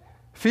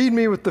 Feed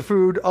me with the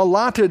food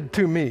allotted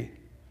to me,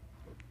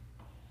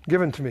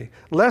 given to me,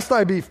 lest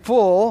I be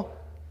full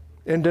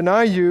and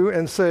deny you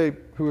and say,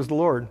 who is the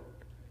Lord?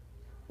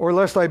 Or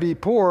lest I be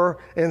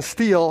poor and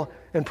steal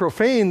and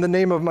profane the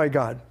name of my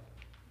God.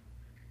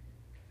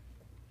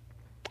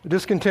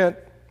 Discontent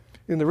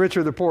in the rich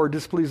or the poor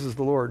displeases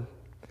the Lord.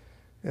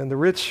 And the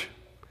rich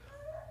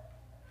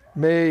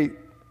may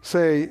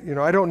say,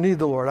 I don't need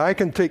the Lord. I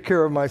can take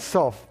care of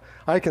myself.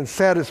 I can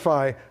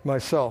satisfy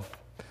myself.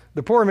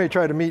 The poor may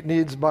try to meet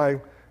needs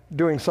by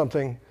doing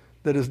something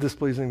that is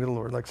displeasing to the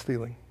Lord, like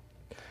stealing.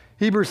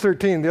 Hebrews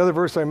 13, the other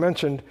verse I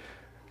mentioned,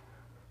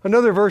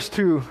 another verse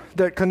too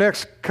that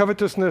connects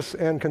covetousness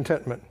and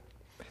contentment.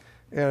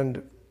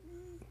 And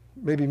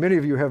maybe many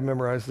of you have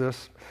memorized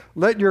this.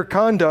 Let your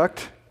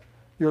conduct,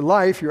 your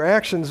life, your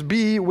actions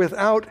be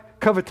without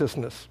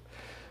covetousness.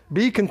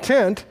 Be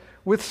content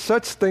with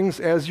such things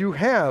as you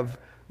have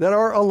that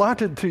are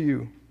allotted to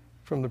you,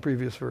 from the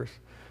previous verse.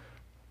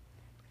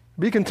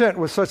 Be content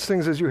with such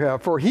things as you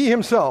have, for he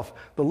himself,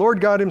 the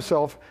Lord God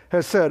himself,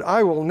 has said,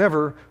 I will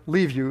never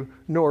leave you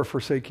nor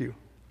forsake you.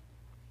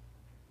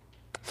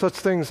 Such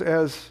things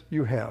as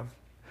you have.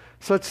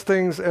 Such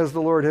things as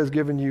the Lord has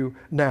given you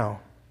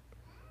now.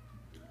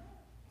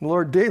 The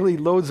Lord daily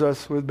loads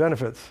us with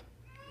benefits.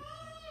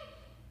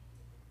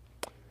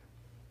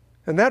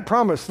 And that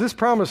promise, this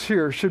promise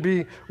here, should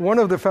be one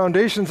of the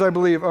foundations, I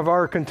believe, of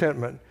our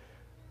contentment.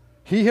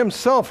 He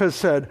himself has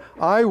said,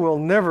 I will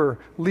never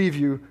leave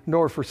you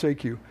nor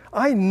forsake you.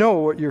 I know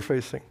what you're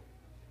facing.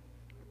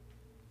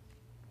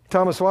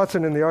 Thomas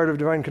Watson in The Art of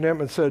Divine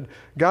Contentment said,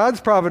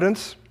 God's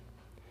providence,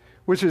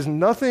 which is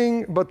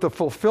nothing but the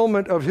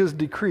fulfillment of his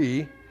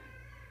decree,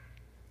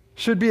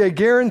 should be a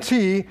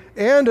guarantee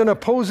and an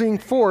opposing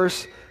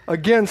force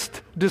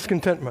against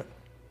discontentment.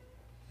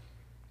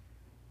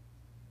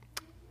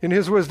 In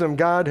his wisdom,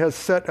 God has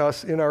set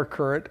us in our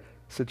current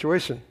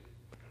situation.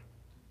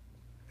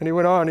 And he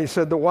went on, he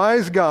said, the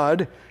wise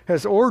God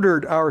has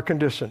ordered our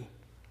condition.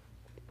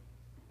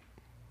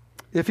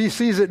 If he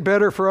sees it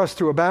better for us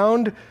to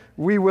abound,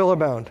 we will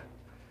abound.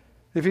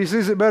 If he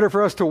sees it better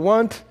for us to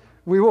want,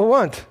 we will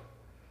want.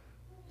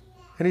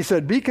 And he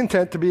said, be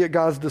content to be at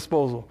God's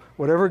disposal,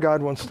 whatever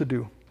God wants to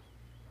do.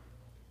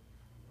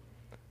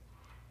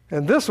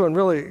 And this one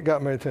really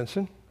got my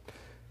attention.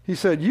 He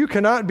said, you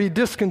cannot be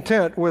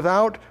discontent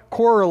without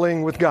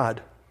quarreling with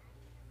God.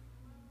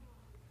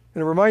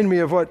 And it reminded me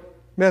of what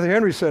Matthew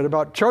Henry said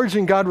about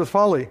charging God with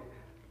folly.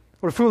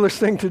 What a foolish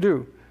thing to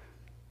do.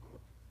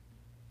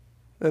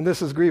 And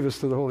this is grievous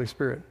to the Holy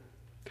Spirit.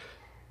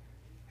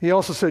 He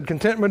also said,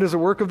 contentment is a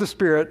work of the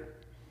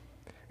Spirit,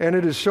 and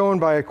it is shown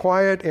by a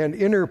quiet and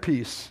inner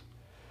peace,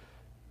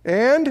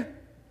 and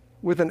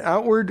with an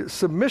outward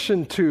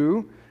submission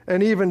to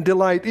and even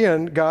delight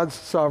in God's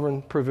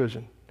sovereign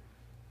provision.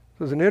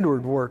 There's an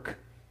inward work.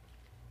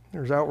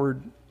 There's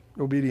outward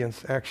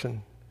obedience,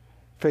 action,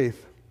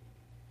 faith.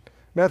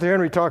 Matthew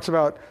Henry talks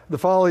about the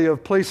folly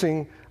of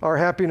placing our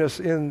happiness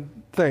in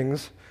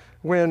things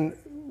when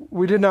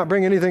we did not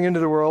bring anything into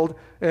the world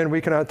and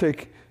we cannot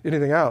take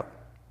anything out.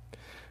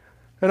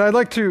 And I'd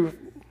like to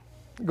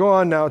go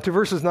on now to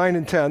verses 9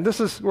 and 10.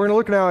 We're going to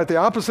look now at the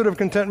opposite of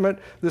contentment.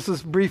 This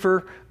is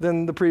briefer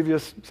than the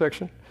previous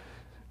section.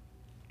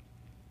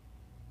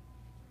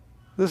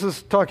 This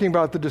is talking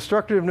about the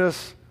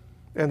destructiveness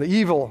and the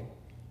evil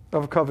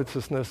of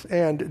covetousness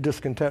and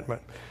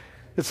discontentment.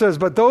 It says,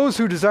 but those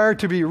who desire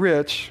to be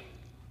rich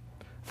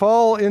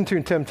fall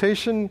into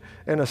temptation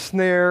and a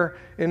snare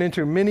and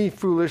into many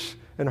foolish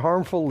and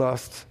harmful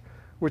lusts,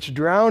 which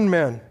drown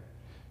men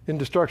in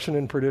destruction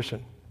and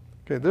perdition.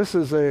 Okay, this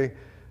is a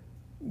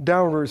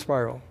downward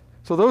spiral.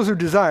 So those who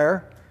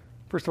desire,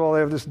 first of all,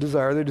 they have this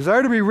desire. They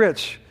desire to be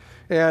rich.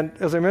 And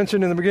as I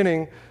mentioned in the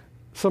beginning,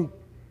 some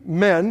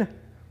men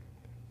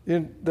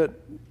that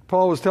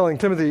Paul was telling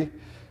Timothy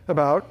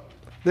about,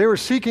 they were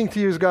seeking to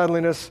use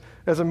godliness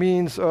as a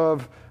means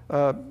of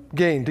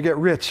gain, to get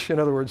rich, in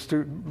other words,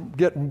 to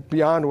get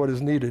beyond what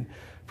is needed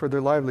for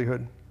their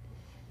livelihood.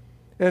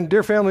 And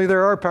dear family,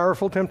 there are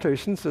powerful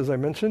temptations, as I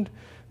mentioned,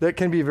 that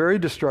can be very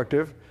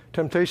destructive.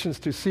 Temptations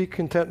to seek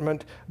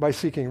contentment by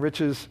seeking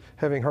riches,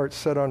 having hearts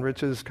set on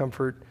riches,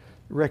 comfort,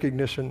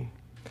 recognition.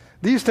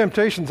 These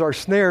temptations are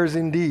snares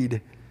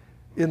indeed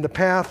in the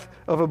path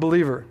of a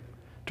believer,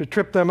 to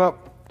trip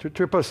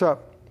us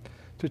up,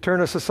 to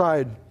turn us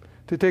aside,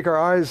 to take our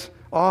eyes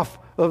off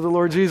of the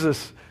Lord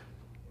Jesus,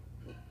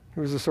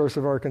 who is the source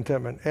of our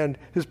contentment, and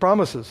his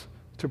promises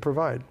to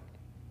provide.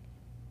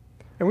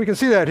 And we can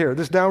see that here,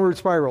 this downward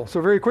spiral. So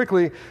very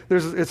quickly,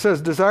 it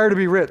says desire to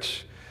be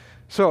rich.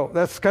 So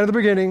that's kind of the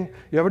beginning.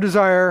 You have a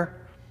desire.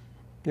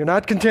 You're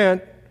not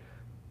content.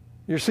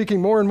 You're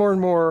seeking more and more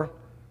and more.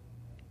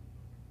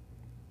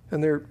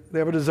 And they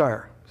have a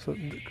desire. So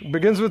it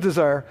begins with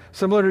desire,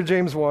 similar to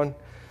James 1.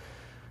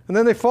 And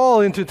then they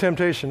fall into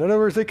temptation. In other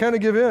words, they kind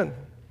of give in.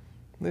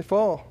 They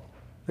fall.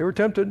 They were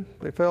tempted.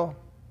 They fell.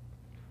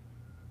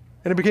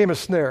 And it became a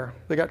snare.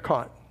 They got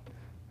caught.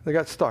 They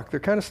got stuck. They're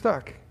kind of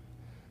stuck.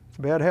 It's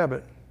a bad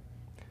habit.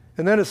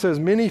 And then it says,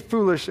 many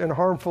foolish and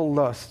harmful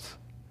lusts.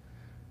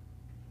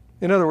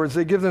 In other words,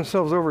 they give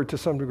themselves over to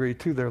some degree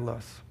to their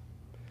lusts.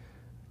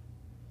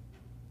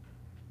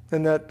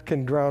 And that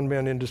can drown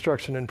men in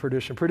destruction and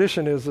perdition.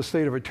 Perdition is the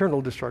state of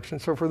eternal destruction.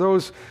 So for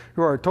those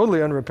who are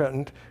totally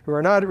unrepentant, who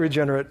are not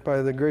regenerate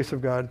by the grace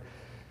of God,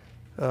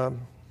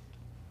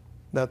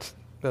 that's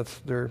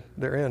their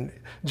end.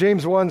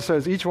 James 1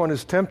 says, each one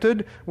is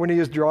tempted when he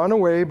is drawn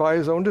away by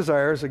his own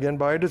desires, again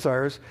by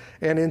desires,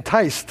 and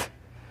enticed.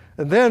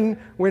 And then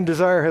when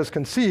desire has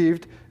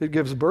conceived, it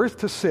gives birth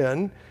to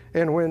sin,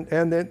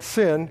 and that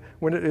sin,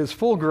 when it is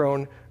full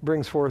grown,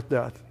 brings forth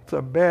death. It's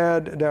a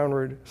bad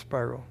downward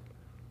spiral.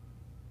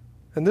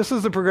 And this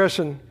is the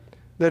progression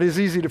that is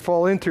easy to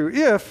fall into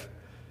if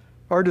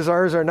our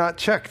desires are not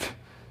checked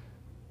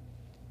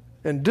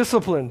and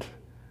disciplined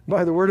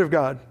by the Word of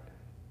God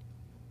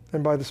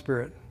and by the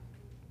Spirit.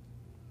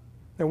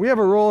 And we have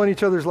a role in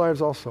each other's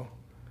lives also.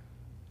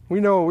 We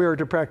know we are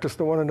to practice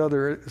the one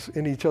another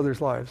in each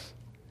other's lives.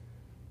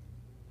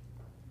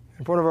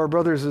 If one of our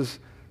brothers is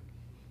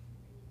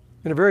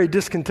in a very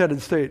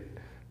discontented state,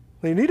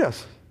 they need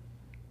us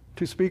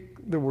to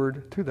speak the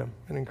word to them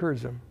and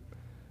encourage them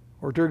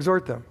or to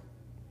exhort them.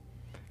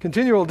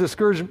 Continual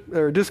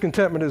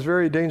discontentment is a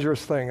very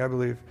dangerous thing, I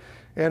believe.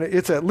 And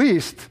it's at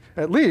least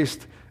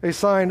a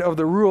sign of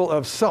the rule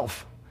of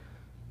self.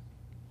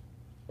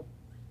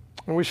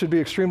 And we should be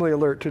extremely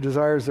alert to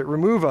desires that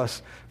remove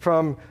us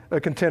from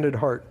a contented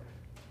heart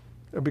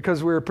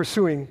because we're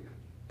pursuing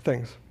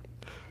things.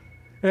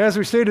 And as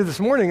we stated this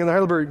morning in the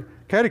Heidelberg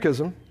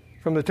Catechism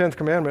from the 10th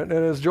Commandment,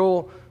 and as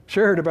Joel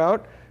shared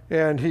about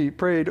and he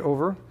prayed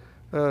over,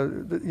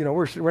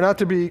 we're not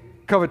to be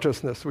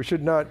covetousness. We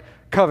should not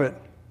covet.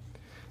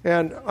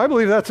 And I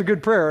believe that's a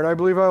good prayer, and I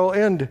believe I will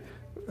end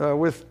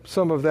with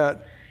some of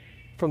that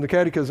from the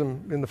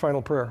Catechism in the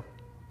final prayer.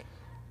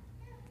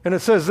 And it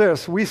says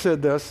this, we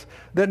said this,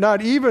 that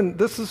not even,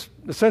 this is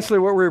essentially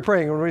what we were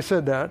praying when we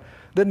said that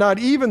not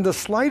even the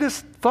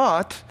slightest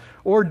thought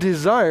or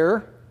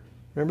desire,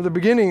 remember the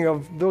beginning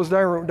of those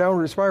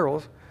downward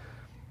spirals,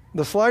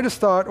 the slightest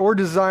thought or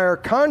desire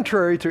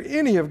contrary to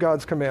any of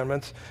God's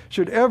commandments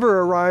should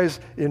ever arise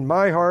in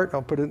my heart.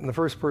 I'll put it in the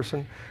first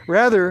person.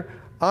 Rather,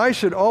 I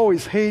should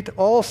always hate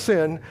all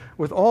sin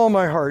with all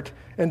my heart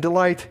and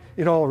delight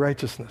in all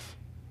righteousness.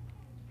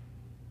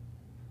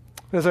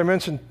 As I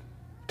mentioned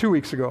 2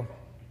 weeks ago,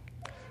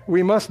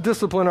 we must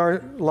discipline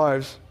our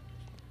lives,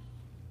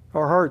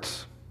 our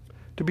hearts,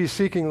 to be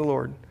seeking the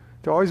Lord,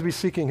 to always be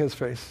seeking His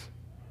face.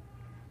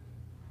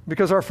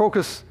 Because our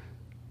focus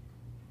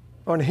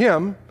on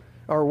Him,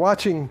 our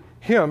watching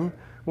Him,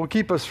 will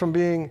keep us from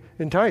being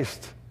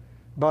enticed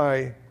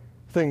by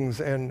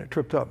things and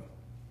tripped up.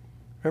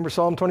 Remember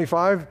Psalm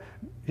 25?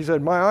 He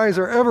said, my eyes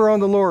are ever on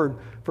the Lord,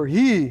 for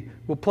He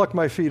will pluck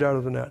my feet out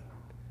of the net.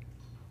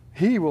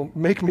 He will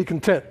make me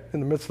content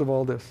in the midst of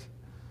all this.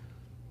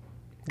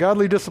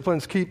 Godly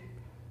disciplines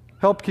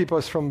help keep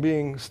us from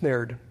being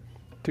snared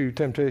to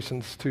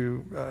temptations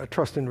to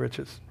trust in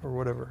riches or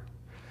whatever.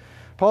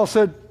 Paul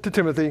said to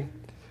Timothy,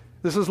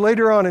 this is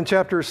later on in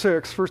chapter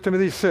 6, 1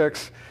 Timothy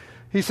 6,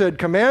 he said,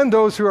 command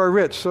those who are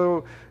rich.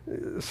 So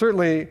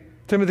certainly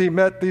Timothy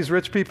met these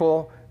rich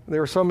people.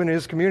 There were some in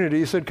his community.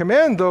 He said,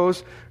 command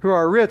those who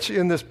are rich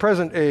in this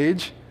present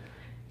age.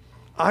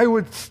 I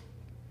would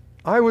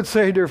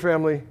say, dear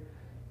family,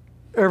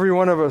 every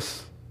one of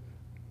us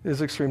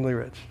is extremely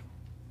rich.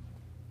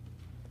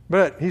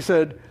 But he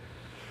said,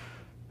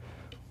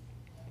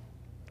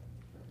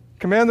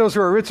 command those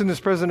who are rich in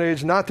this present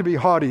age not to be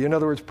haughty, in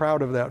other words,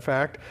 proud of that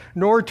fact,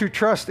 nor to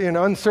trust in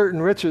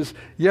uncertain riches.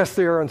 Yes,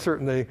 they are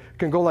uncertain. They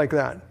can go like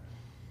that.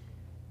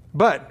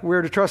 But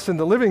we're to trust in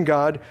the living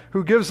God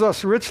who gives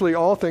us richly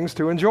all things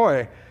to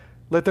enjoy.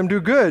 Let them do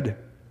good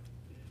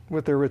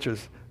with their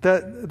riches,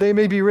 that they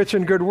may be rich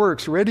in good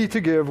works, ready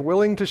to give,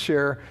 willing to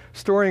share,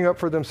 storing up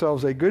for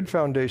themselves a good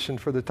foundation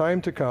for the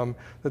time to come,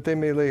 that they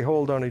may lay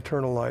hold on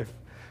eternal life.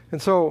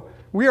 And so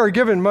we are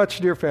given much,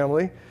 dear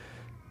family.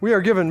 We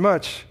are given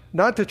much,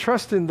 not to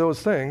trust in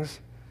those things,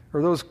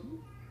 or those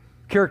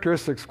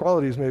characteristics,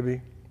 qualities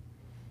maybe,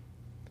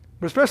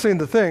 but especially in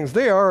the things.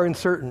 They are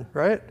uncertain,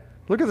 right?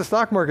 Look at the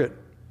stock market.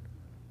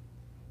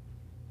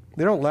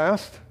 They don't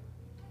last.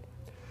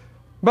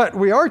 But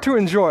we are to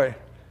enjoy.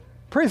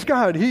 Praise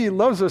God, He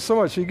loves us so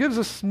much. He gives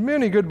us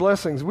many good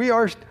blessings. We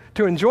are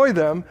to enjoy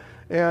them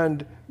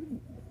and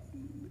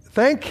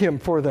thank Him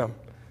for them.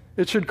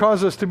 It should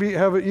cause us to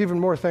have an even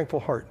more thankful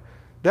heart.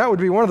 That would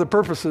be one of the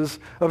purposes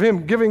of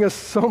him giving us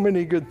so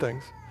many good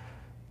things.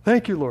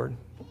 Thank you, Lord.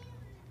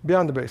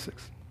 Beyond the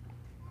basics.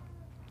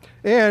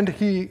 And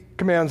he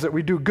commands that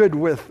we do good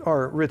with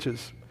our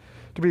riches.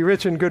 To be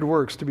rich in good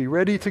works, to be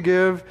ready to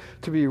give,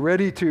 to be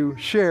ready to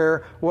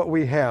share what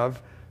we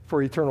have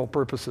for eternal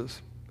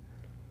purposes.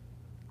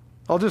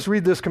 I'll just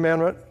read this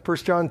commandment, 1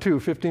 John 2,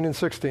 15 and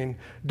 16.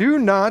 Do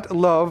not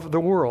love the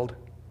world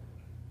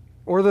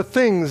or the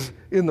things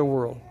in the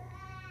world.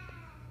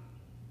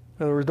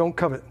 In other words, don't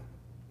covet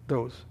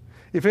those.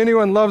 If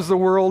anyone loves the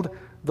world,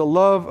 the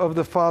love of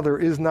the Father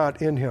is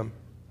not in him.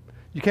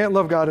 You can't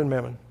love God and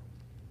mammon.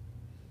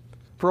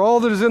 For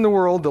all that is in the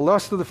world, the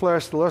lust of the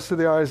flesh, the lust of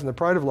the eyes, and the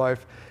pride of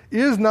life,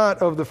 is not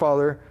of the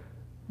Father,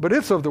 but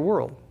it's of the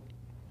world.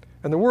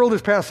 And the world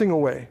is passing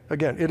away.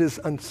 Again, it is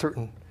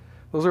uncertain.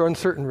 Those are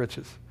uncertain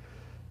riches.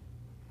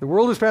 The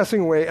world is passing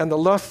away, and the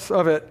lusts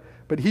of it,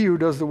 but he who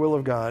does the will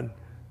of God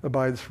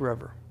abides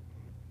forever.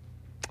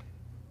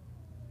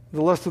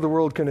 The lust of the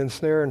world can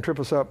ensnare and trip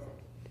us up.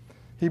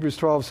 Hebrews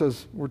 12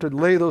 says we're to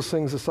lay those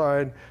things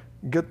aside,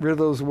 get rid of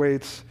those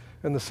weights,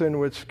 and the sin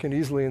which can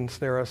easily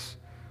ensnare us.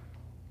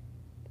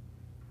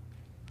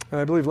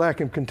 And I believe lack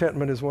of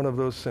contentment is one of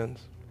those sins.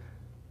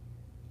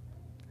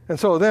 And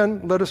so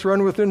then, let us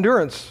run with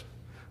endurance.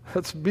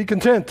 Let's be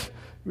content.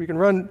 We can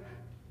run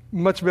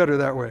much better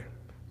that way,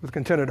 with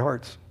contented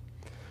hearts.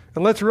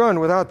 And let's run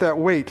without that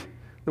weight,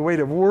 the weight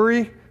of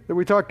worry that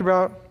we talked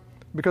about,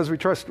 because we're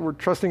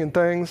trusting in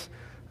things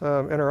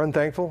and are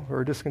unthankful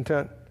or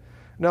discontent.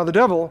 Now the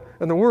devil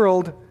and the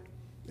world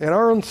and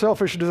our own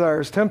selfish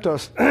desires tempt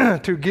us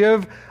to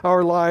give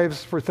our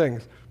lives for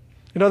things.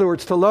 In other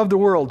words, to love the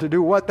world, to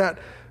do what that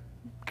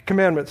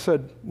commandment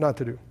said not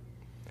to do.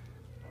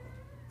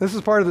 This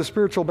is part of the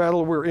spiritual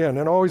battle we're in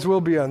and always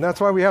will be in. That's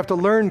why we have to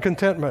learn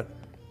contentment.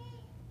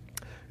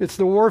 It's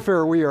the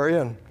warfare we are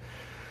in.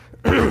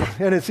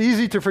 And it's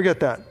easy to forget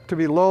that, to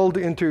be lulled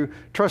into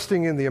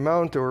trusting in the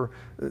amount or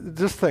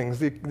just things,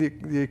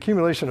 the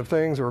accumulation of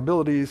things or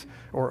abilities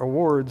or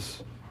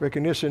awards,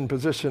 recognition,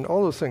 position,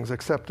 all those things,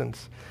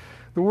 acceptance.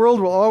 The world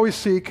will always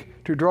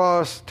seek to draw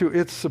us to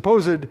its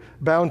supposed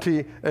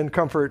bounty and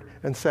comfort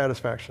and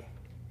satisfaction.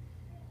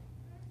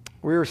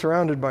 We are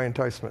surrounded by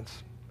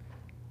enticements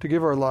to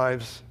give our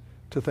lives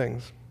to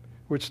things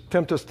which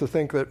tempt us to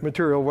think that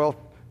material wealth,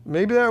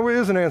 maybe that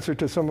is an answer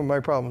to some of my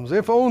problems.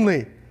 If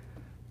only,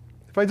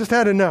 if I just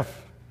had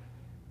enough,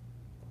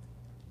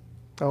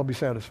 I'll be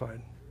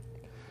satisfied.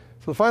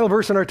 So the final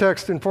verse in our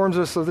text informs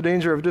us of the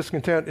danger of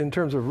discontent in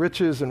terms of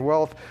riches and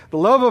wealth. The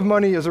love of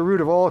money is a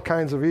root of all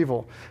kinds of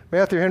evil.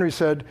 Matthew Henry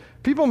said,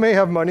 people may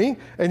have money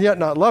and yet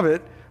not love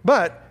it,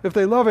 but if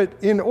they love it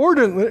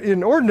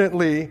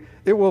inordinately,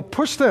 it will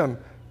push them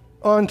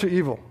on to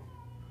evil.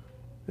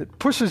 It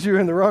pushes you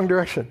in the wrong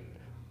direction.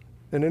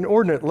 An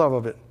inordinate love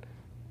of it,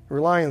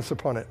 reliance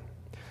upon it.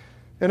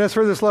 And as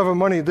for this love of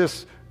money,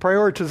 this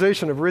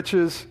prioritization of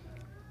riches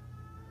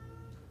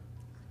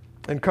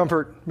and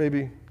comfort,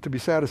 maybe to be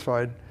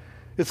satisfied,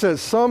 it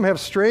says, some have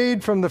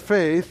strayed from the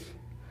faith,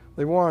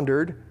 they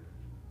wandered,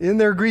 in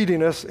their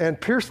greediness and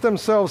pierced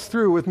themselves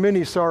through with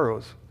many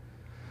sorrows.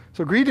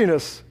 So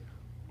greediness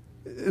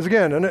is,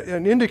 again,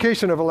 an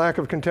indication of a lack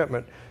of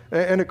contentment.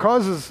 And it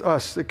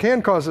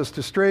can cause us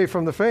to stray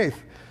from the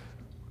faith.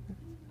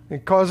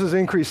 It causes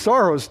increased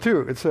sorrows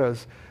too, it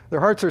says.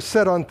 Their hearts are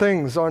set on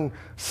things, on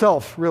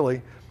self,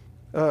 really.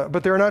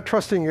 But they're not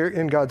trusting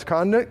in God's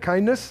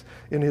kindness,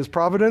 in his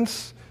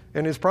providence,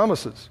 and his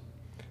promises.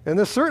 And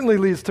this certainly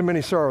leads to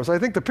many sorrows. I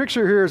think the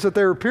picture here is that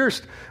they were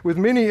pierced with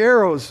many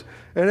arrows,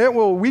 and it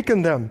will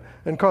weaken them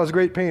and cause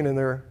great pain in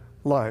their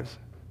lives,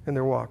 in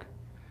their walk.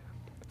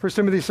 1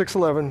 Timothy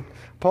 6:11,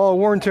 Paul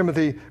warned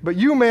Timothy, but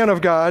you, man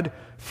of God,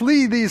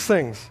 flee these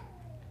things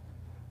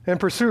and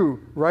pursue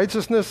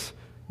righteousness,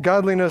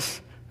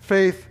 godliness,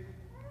 faith,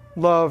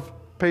 love,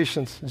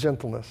 patience,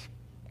 gentleness.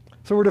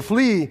 So we're to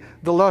flee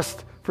the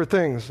lust for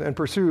things and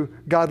pursue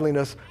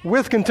godliness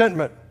with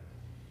contentment.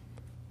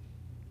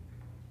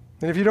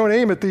 And if you don't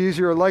aim at these,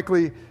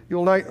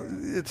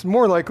 it's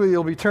more likely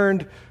you'll be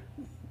turned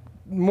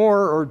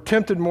more or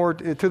tempted more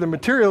to the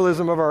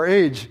materialism of our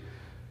age,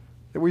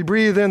 that we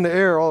breathe in the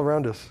air all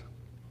around us.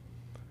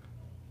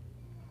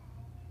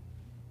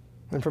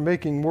 And from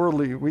making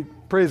worldly, we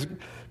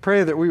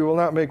pray that we will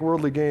not make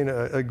worldly gain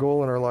a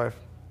goal in our life.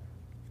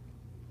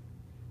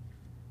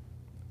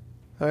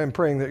 I am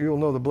praying that you will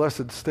know the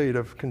blessed state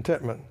of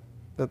contentment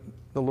that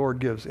the Lord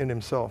gives in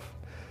himself.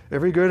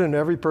 Every good and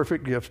every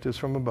perfect gift is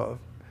from above.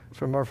 It's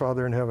from our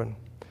Father in heaven.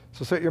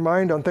 So set your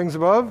mind on things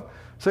above.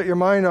 Set your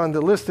mind on the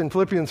list in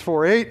Philippians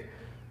 4:8.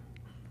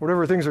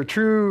 Whatever things are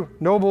true,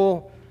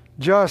 noble,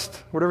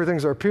 just, whatever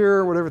things are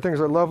pure, whatever things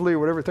are lovely,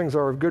 whatever things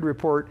are of good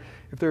report,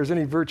 if there's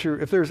any virtue,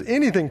 if there's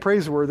anything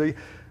praiseworthy,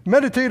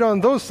 meditate on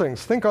those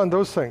things. Think on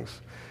those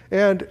things.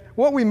 And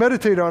what we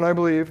meditate on, I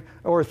believe,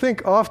 or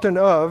think often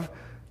of,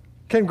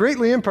 can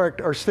greatly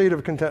impact our state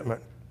of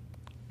contentment,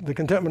 the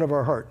contentment of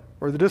our heart,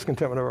 or the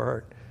discontentment of our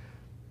heart.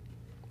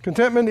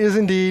 Contentment is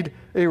indeed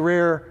a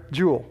rare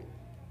jewel.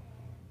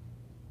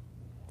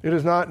 It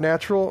is not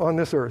natural on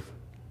this earth.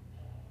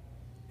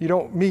 You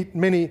don't meet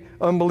many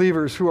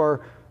unbelievers who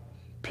are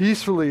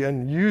peacefully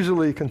and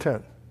usually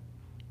content,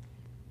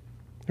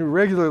 who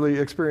regularly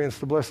experience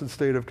the blessed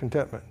state of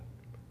contentment,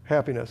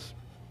 happiness,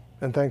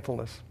 and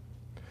thankfulness.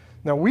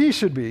 Now, we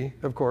should be,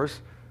 of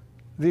course,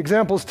 the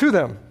examples to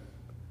them,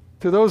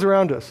 to those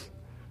around us,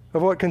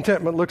 of what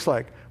contentment looks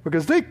like,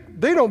 because they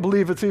don't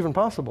believe it's even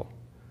possible.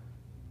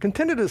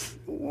 Contented is,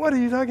 what are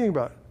you talking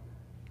about?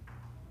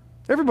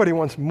 Everybody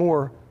wants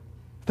more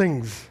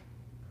things.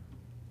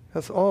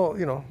 That's all,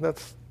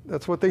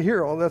 that's what they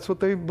hear, that's what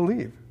they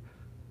believe.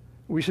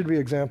 We should be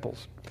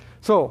examples.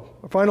 So,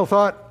 a final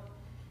thought,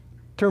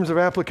 in terms of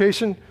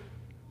application,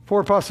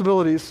 4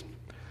 possibilities.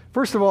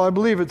 First of all, I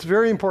believe it's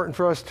very important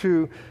for us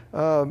to,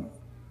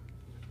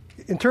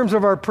 in terms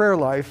of our prayer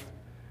life,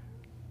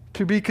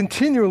 to be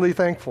continually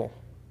thankful.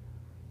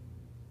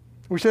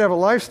 We should have a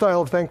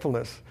lifestyle of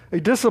thankfulness,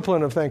 a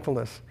discipline of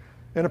thankfulness,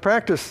 and a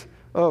practice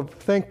of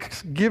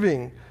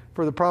thanksgiving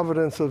for the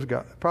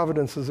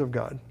providences of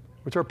God,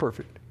 which are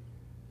perfect.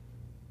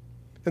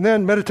 And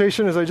then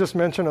meditation, as I just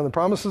mentioned, on the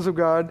promises of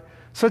God,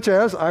 such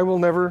as, I will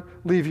never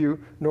leave you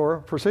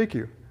nor forsake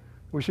you.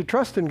 We should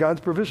trust in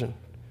God's provision.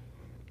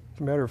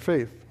 It's a matter of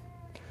faith.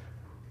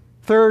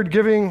 Third,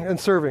 giving and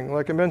serving.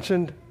 Like I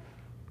mentioned,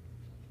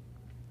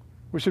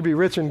 we should be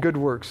rich in good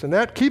works. And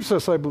that keeps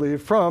us, I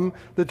believe, from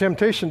the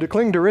temptation to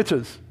cling to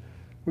riches.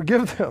 We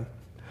give them.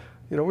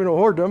 We don't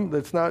hoard them.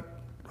 It's not,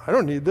 I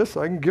don't need this.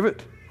 I can give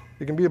it.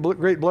 It can be a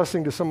great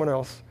blessing to someone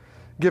else.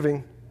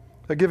 Giving,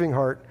 a giving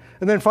heart.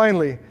 And then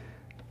finally,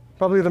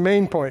 probably the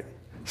main point,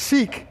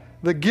 seek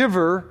the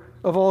giver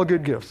of all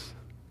good gifts.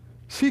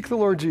 Seek the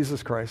Lord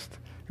Jesus Christ,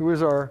 who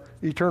is our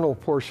eternal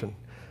portion.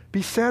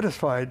 Be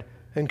satisfied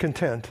and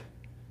content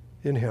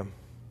in him.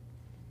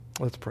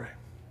 Let's pray.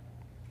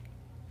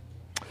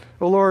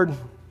 Oh Lord,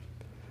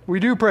 we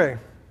do pray,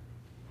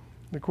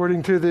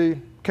 according to the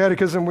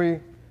catechism we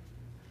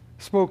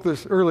spoke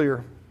this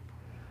earlier,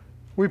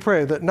 we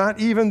pray that not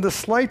even the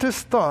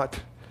slightest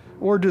thought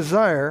or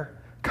desire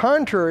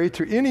contrary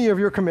to any of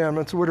your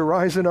commandments would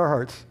arise in our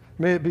hearts.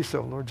 May it be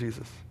so, Lord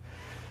Jesus.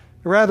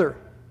 Rather,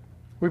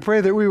 we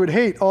pray that we would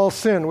hate all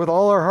sin with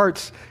all our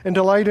hearts and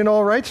delight in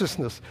all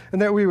righteousness,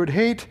 and that we would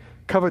hate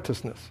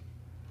covetousness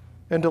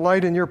and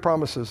delight in your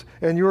promises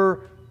and your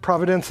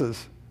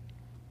providences,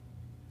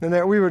 and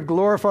that we would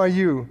glorify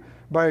you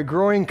by a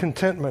growing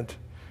contentment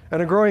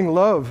and a growing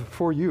love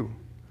for you.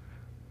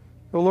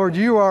 Oh Lord,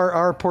 you are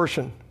our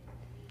portion.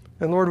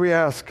 And Lord, we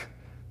ask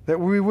that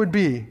we would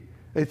be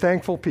a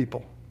thankful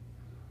people.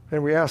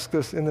 And we ask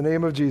this in the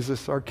name of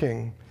Jesus, our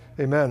King.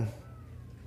 Amen.